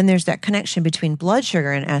 And then there's that connection between blood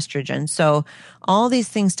sugar and estrogen. So all these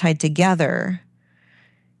things tied together.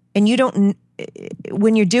 And you don't,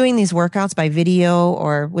 when you're doing these workouts by video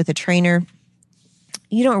or with a trainer,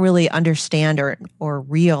 you don't really understand or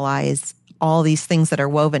realize all these things that are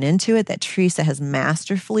woven into it that Teresa has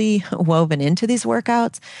masterfully woven into these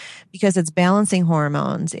workouts, because it's balancing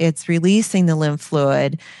hormones, it's releasing the lymph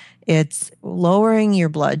fluid, it's lowering your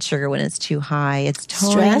blood sugar when it's too high, it's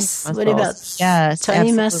toning stress. muscles. What about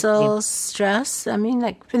toning muscles, stress? I mean,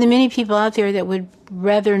 like for the many people out there that would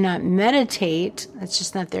rather not meditate, that's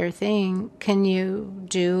just not their thing. Can you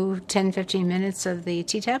do 10, 15 minutes of the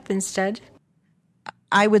T-Tapp instead?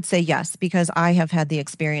 I would say yes, because I have had the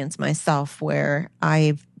experience myself where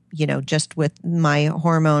I've, just with my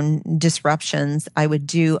hormone disruptions, I would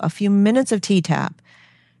do a few minutes of T-Tapp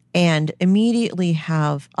and immediately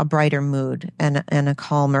have a brighter mood and a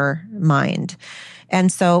calmer mind.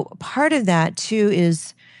 And so part of that too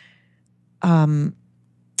is, I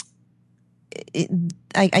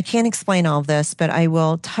can't explain all of this, but I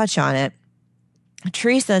will touch on it.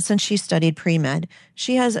 Teresa, since she studied pre-med,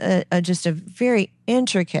 she has just a very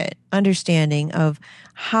intricate understanding of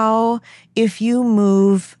how, if you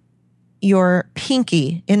move your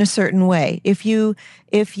pinky in a certain way, if you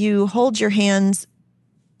hold your hands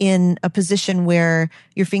in a position where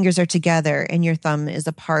your fingers are together and your thumb is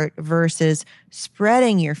apart, versus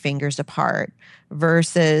spreading your fingers apart,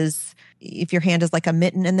 versus if your hand is like a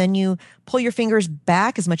mitten and then you pull your fingers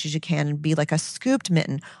back as much as you can and be like a scooped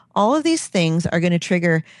mitten. All of these things are going to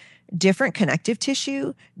trigger different connective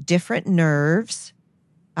tissue, different nerves,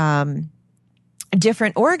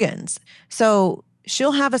 different organs. So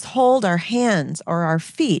she'll have us hold our hands or our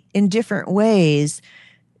feet in different ways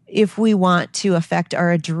if we want to affect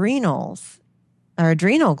our adrenal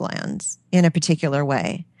glands in a particular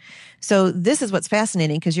way. So this is what's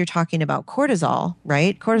fascinating, because you're talking about cortisol,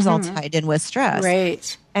 right? Cortisol tied in with stress.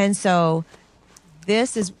 Right. And so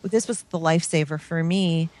this was the lifesaver for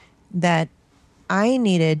me, that I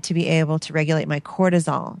needed to be able to regulate my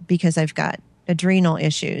cortisol because I've got adrenal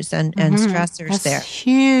issues and stressors. That's there. A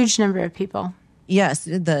huge number of people. Yes,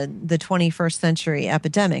 the 21st century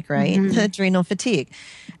epidemic, right? Adrenal fatigue.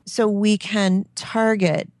 So we can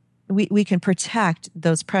target we can protect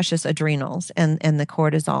those precious adrenals and the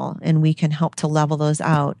cortisol, and we can help to level those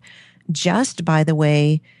out just by the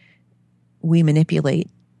way we manipulate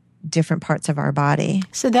different parts of our body.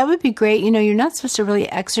 So that would be great. You're not supposed to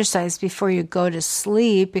really exercise before you go to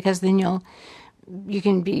sleep because then you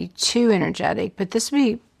can be too energetic. But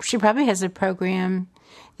she probably has a program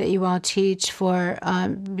that you all teach for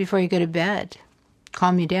before you go to bed.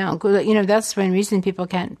 Calm you down. That's one reason people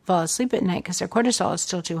can't fall asleep at night because their cortisol is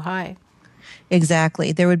still too high.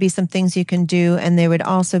 Exactly. There would be some things you can do, and there would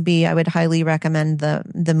also be, I would highly recommend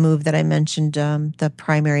the move that I mentioned, the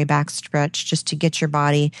primary back stretch, just to get your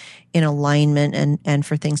body in alignment and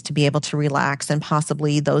for things to be able to relax and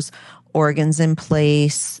possibly those organs in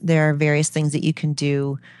place. There are various things that you can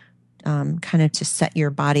do kind of to set your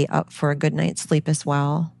body up for a good night's sleep as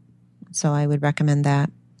well. So I would recommend that.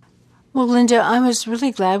 Well, Linda, I was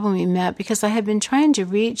really glad when we met because I had been trying to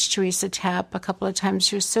reach Teresa Tapp a couple of times.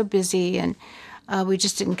 She was so busy and we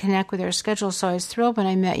just didn't connect with her schedule. So I was thrilled when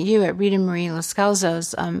I met you at Rita Marie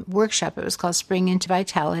Lascalzo's workshop. It was called Spring into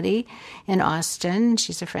Vitality in Austin.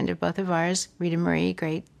 She's a friend of both of ours. Rita Marie,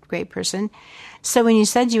 great person. So when you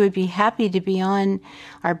said you would be happy to be on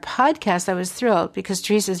our podcast, I was thrilled because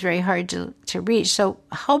Teresa is very hard to reach. So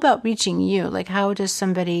how about reaching you? Like, how does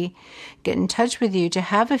somebody get in touch with you to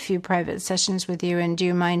have a few private sessions with you? And do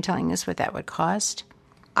you mind telling us what that would cost?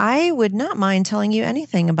 I would not mind telling you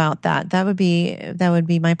anything about that. That would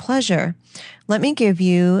be my pleasure. Let me give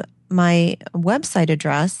you my website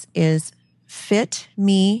address is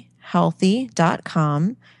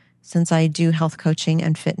fitmehealthy.com. Since I do health coaching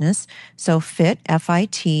and fitness. So fit,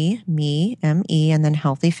 F-I-T, me, M-E, and then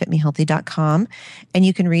healthy, fitmehealthy.com. And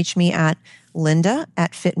you can reach me at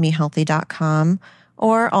linda@fitmehealthy.com,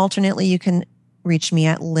 or alternately, you can reach me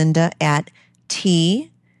at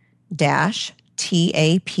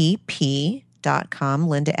linda@t-tapp.com,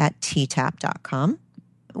 linda@t-tapp.com.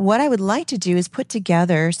 What I would like to do is put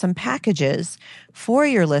together some packages for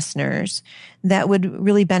your listeners that would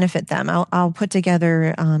really benefit them. I'll put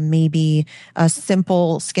together maybe a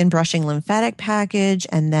simple skin brushing lymphatic package,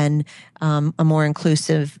 and then a more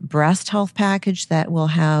inclusive breast health package that will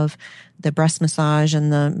have the breast massage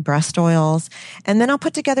and the breast oils. And then I'll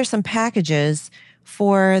put together some packages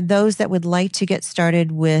for those that would like to get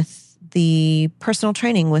started with the personal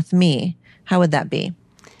training with me. How would that be?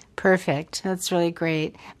 Perfect. That's really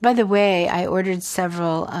great. By the way, I ordered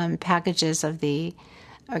several packages of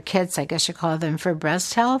or kits, I guess you call them, for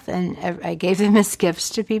breast health, and I gave them as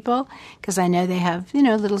gifts to people because I know they have,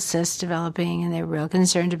 little cysts developing, and they're real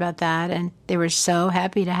concerned about that, and they were so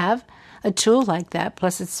happy to have a tool like that.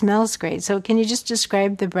 Plus, it smells great. So, can you just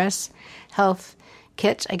describe the breast health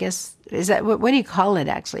kit? I guess is that what do you call it?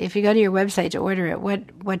 Actually, if you go to your website to order it,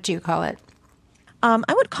 what do you call it?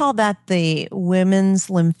 I would call that the Women's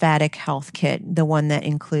Lymphatic Health Kit, the one that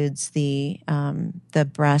includes the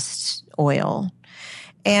breast oil.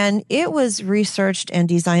 And it was researched and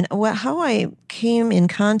designed. How I came in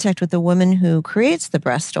contact with the woman who creates the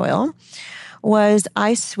breast oil was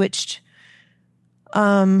I switched.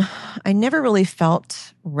 I never really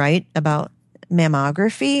felt right about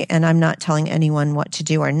mammography, and I'm not telling anyone what to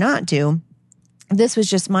do or not do. This was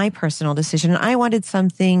just my personal decision. I wanted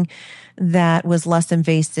something that was less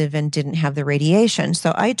invasive and didn't have the radiation.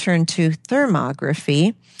 So I turned to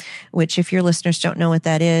thermography, which if your listeners don't know what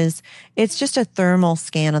that is, it's just a thermal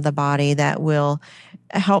scan of the body that will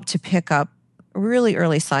help to pick up really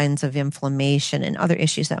early signs of inflammation and other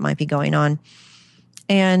issues that might be going on.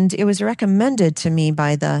 And it was recommended to me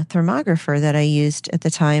by the thermographer that I used at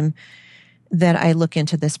the time that I look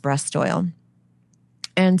into this breast oil.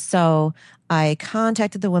 And so I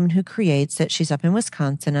contacted the woman who creates it. She's up in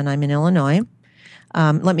Wisconsin and I'm in Illinois.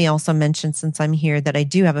 Let me also mention, since I'm here, that I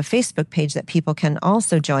do have a Facebook page that people can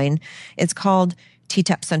also join. It's called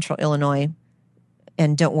T-Tapp Central Illinois.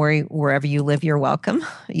 And don't worry, wherever you live, you're welcome.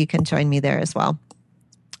 You can join me there as well.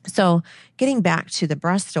 So getting back to the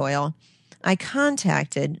breast oil, I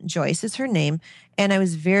contacted Joyce, is her name, and I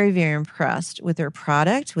was very, very impressed with her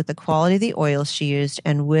product, with the quality of the oils she used,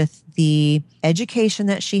 and with the education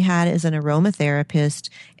that she had as an aromatherapist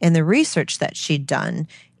and the research that she'd done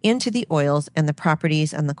into the oils and the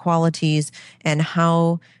properties and the qualities and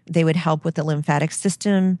how they would help with the lymphatic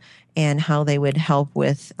system and how they would help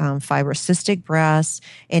with fibrocystic breasts,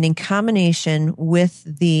 and in combination with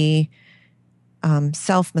the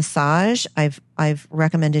self-massage I've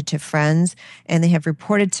recommended to friends, and they have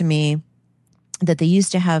reported to me that they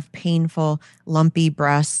used to have painful, lumpy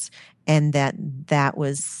breasts, and that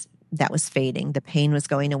was fading. The pain was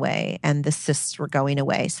going away, and the cysts were going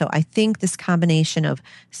away. So I think this combination of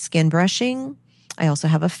skin brushing I also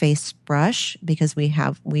have a face brush because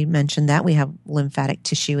we mentioned that we have lymphatic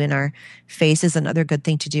tissue in our face is another good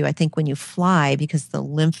thing to do. I think when you fly, because the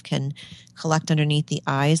lymph can collect underneath the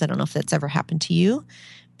eyes. I don't know if that's ever happened to you,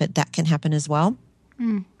 but that can happen as well.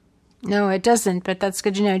 No, it doesn't, but that's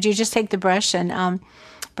good to know. Do you just take the brush and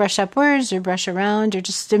brush upwards or brush around or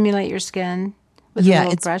just stimulate your skin with a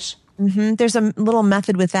little brush? There's a little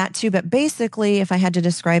method with that too, but basically, if I had to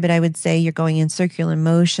describe it, I would say you're going in circular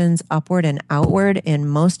motions upward and outward in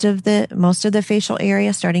most of the facial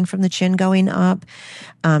area, starting from the chin going up.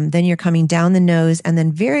 Then you're coming down the nose, and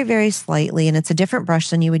then very, very slightly, and it's a different brush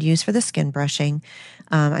than you would use for the skin brushing.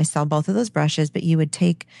 I sell both of those brushes, but you would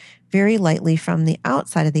take very lightly from the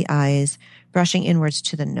outside of the eyes, brushing inwards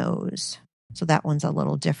to the nose. So that one's a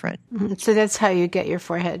little different. So that's how you get your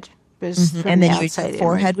forehead. And then your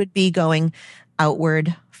forehead would be going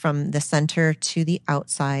outward from the center to the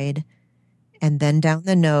outside, and then down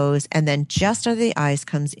the nose, and then just under the eyes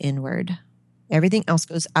comes inward. Everything else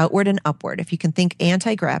goes outward and upward. If you can think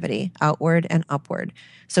anti-gravity, outward and upward.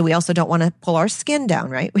 So we also don't want to pull our skin down,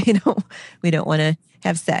 right? We don't want to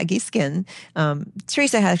have saggy skin.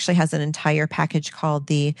 Teresa actually has an entire package called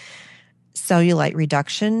the cellulite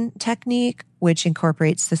reduction technique, which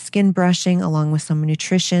incorporates the skin brushing along with some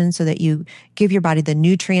nutrition so that you give your body the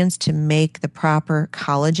nutrients to make the proper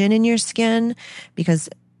collagen in your skin, because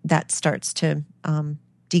that starts to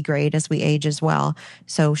degrade as we age as well.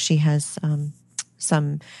 So she has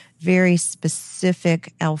some very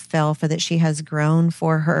specific alfalfa that she has grown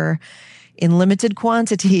for her in limited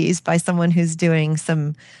quantities by someone who's doing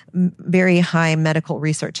some very high medical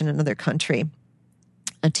research in another country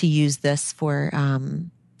to use this for,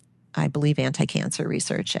 I believe, anti-cancer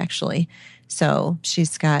research, actually. So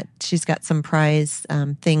she's got some prize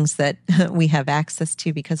things that we have access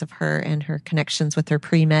to because of her and her connections with her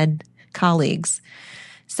pre-med colleagues.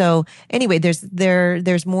 So anyway,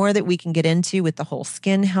 there's more that we can get into with the whole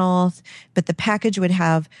skin health, but the package would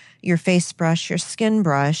have your face brush, your skin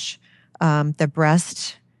brush, the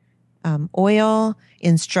breast oil,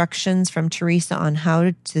 instructions from Teresa on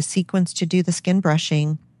how to sequence to do the skin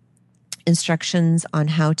brushing, instructions on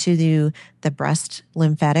how to do the breast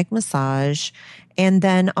lymphatic massage, and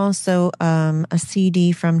then also a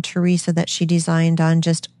CD from Teresa that she designed on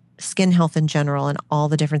just skin health in general and all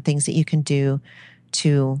the different things that you can do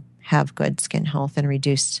to have good skin health and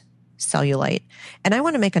reduced cellulite. And I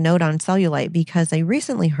want to make a note on cellulite because I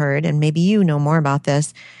recently heard, and maybe you know more about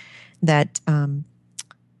this, that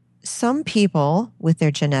some people with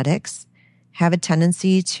their genetics have a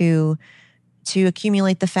tendency to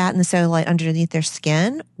accumulate the fat and the cellulite underneath their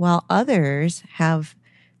skin, while others have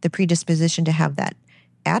the predisposition to have that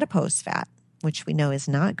adipose fat, which we know is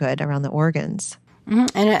not good around the organs.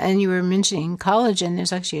 And you were mentioning collagen.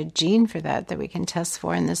 There's actually a gene for that we can test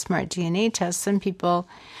for in the Smart DNA test. Some people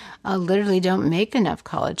literally don't make enough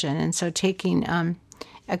collagen, and so taking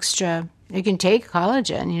extra, you can take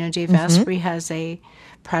collagen. You know, Dave Asprey has a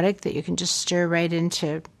product that you can just stir right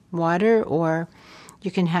into water, or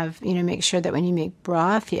you can have, make sure that when you make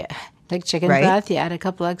broth, like chicken broth, you add a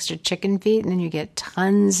couple extra chicken feet, and then you get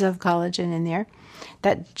tons of collagen in there.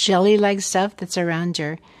 That jelly-like stuff that's around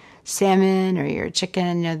your salmon or your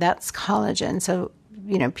chicken, that's collagen. So,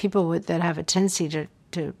 people that have a tendency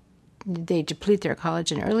to they deplete their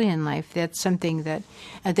collagen early in life, that's something that,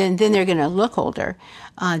 and then they're going to look older.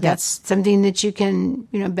 That's something that you can,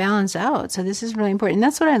 balance out. So this is really important. And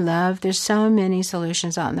that's what I love. There's so many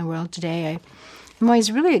solutions out in the world today. I'm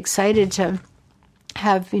always really excited to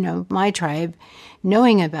have, my tribe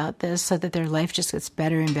knowing about this so that their life just gets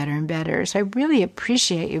better and better and better. So I really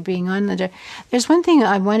appreciate you being on, Linda. There's one thing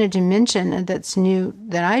I wanted to mention that's new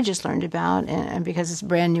that I just learned about, and because it's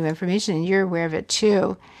brand new information and you're aware of it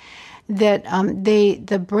too, that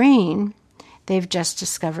the brain, they've just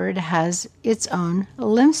discovered, has its own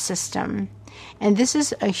lymph system. And this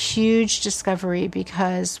is a huge discovery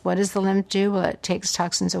because what does the lymph do? Well, it takes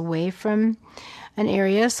toxins away from an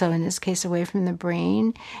area, so in this case, away from the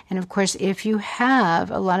brain. And of course, if you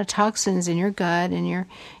have a lot of toxins in your gut and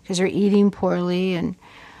because you're eating poorly and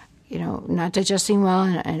not digesting well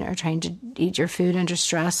and are trying to eat your food under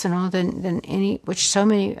stress and all, then which so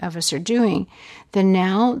many of us are doing, then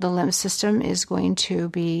now the lymph system is going to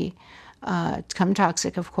become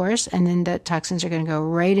toxic, of course, and then the toxins are going to go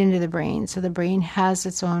right into the brain. So the brain has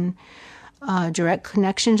its own direct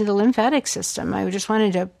connection to the lymphatic system. I just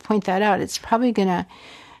wanted to point that out. It's probably going to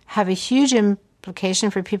have a huge implication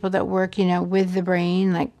for people that work, with the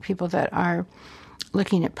brain, like people that are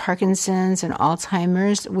looking at Parkinson's and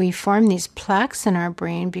Alzheimer's. We form these plaques in our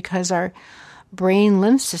brain because our brain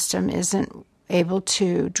lymph system isn't able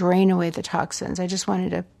to drain away the toxins. I just wanted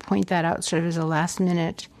to point that out sort of as a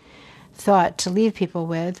last-minute thought to leave people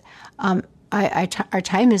with. Our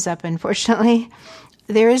time is up, unfortunately.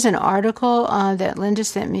 There is an article that Linda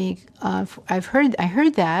sent me. I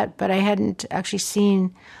heard that, but I hadn't actually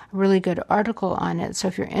seen a really good article on it. So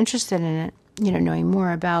if you're interested in it, knowing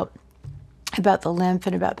more about the lymph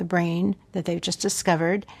and about the brain that they've just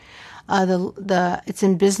discovered, it's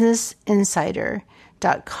in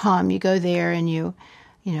businessinsider.com. You go there and you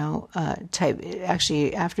type,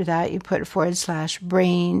 actually after that you put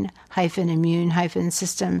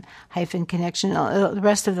 /brain-immune-system-connection. The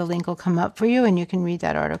rest of the link will come up for you and you can read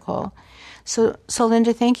that article. So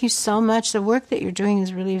Linda, thank you so much. The work that you're doing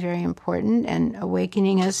is really very important, and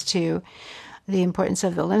awakening us to the importance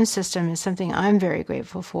of the lymph system is something I'm very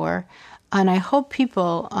grateful for. And I hope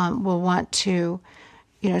people will want to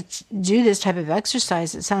do this type of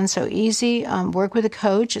exercise. It sounds so easy. Work with a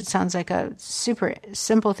coach. It sounds like a super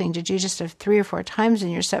simple thing to do just 3 or 4 times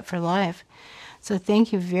and you're set for life. So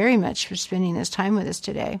thank you very much for spending this time with us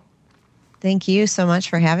today. Thank you so much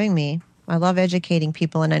for having me. I love educating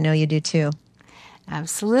people, and I know you do too.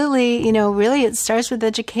 Absolutely. Really it starts with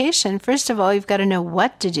education. First of all, you've got to know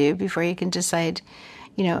what to do before you can decide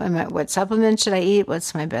what supplements should I eat?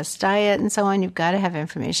 What's my best diet? And so on. You've got to have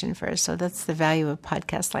information first. So that's the value of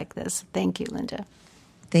podcasts like this. Thank you, Linda.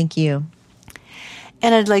 Thank you.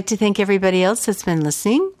 And I'd like to thank everybody else that's been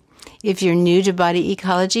listening. If you're new to Body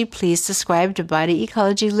Ecology, please subscribe to Body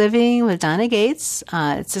Ecology Living with Donna Gates.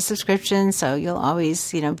 It's a subscription, so you'll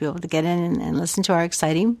always, be able to get in and listen to our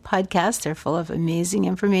exciting podcasts. They're full of amazing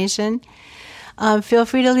information. Feel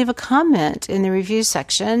free to leave a comment in the review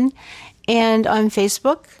section and on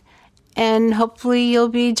Facebook. And hopefully you'll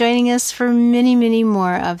be joining us for many, many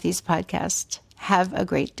more of these podcasts. Have a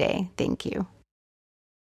great day. Thank you.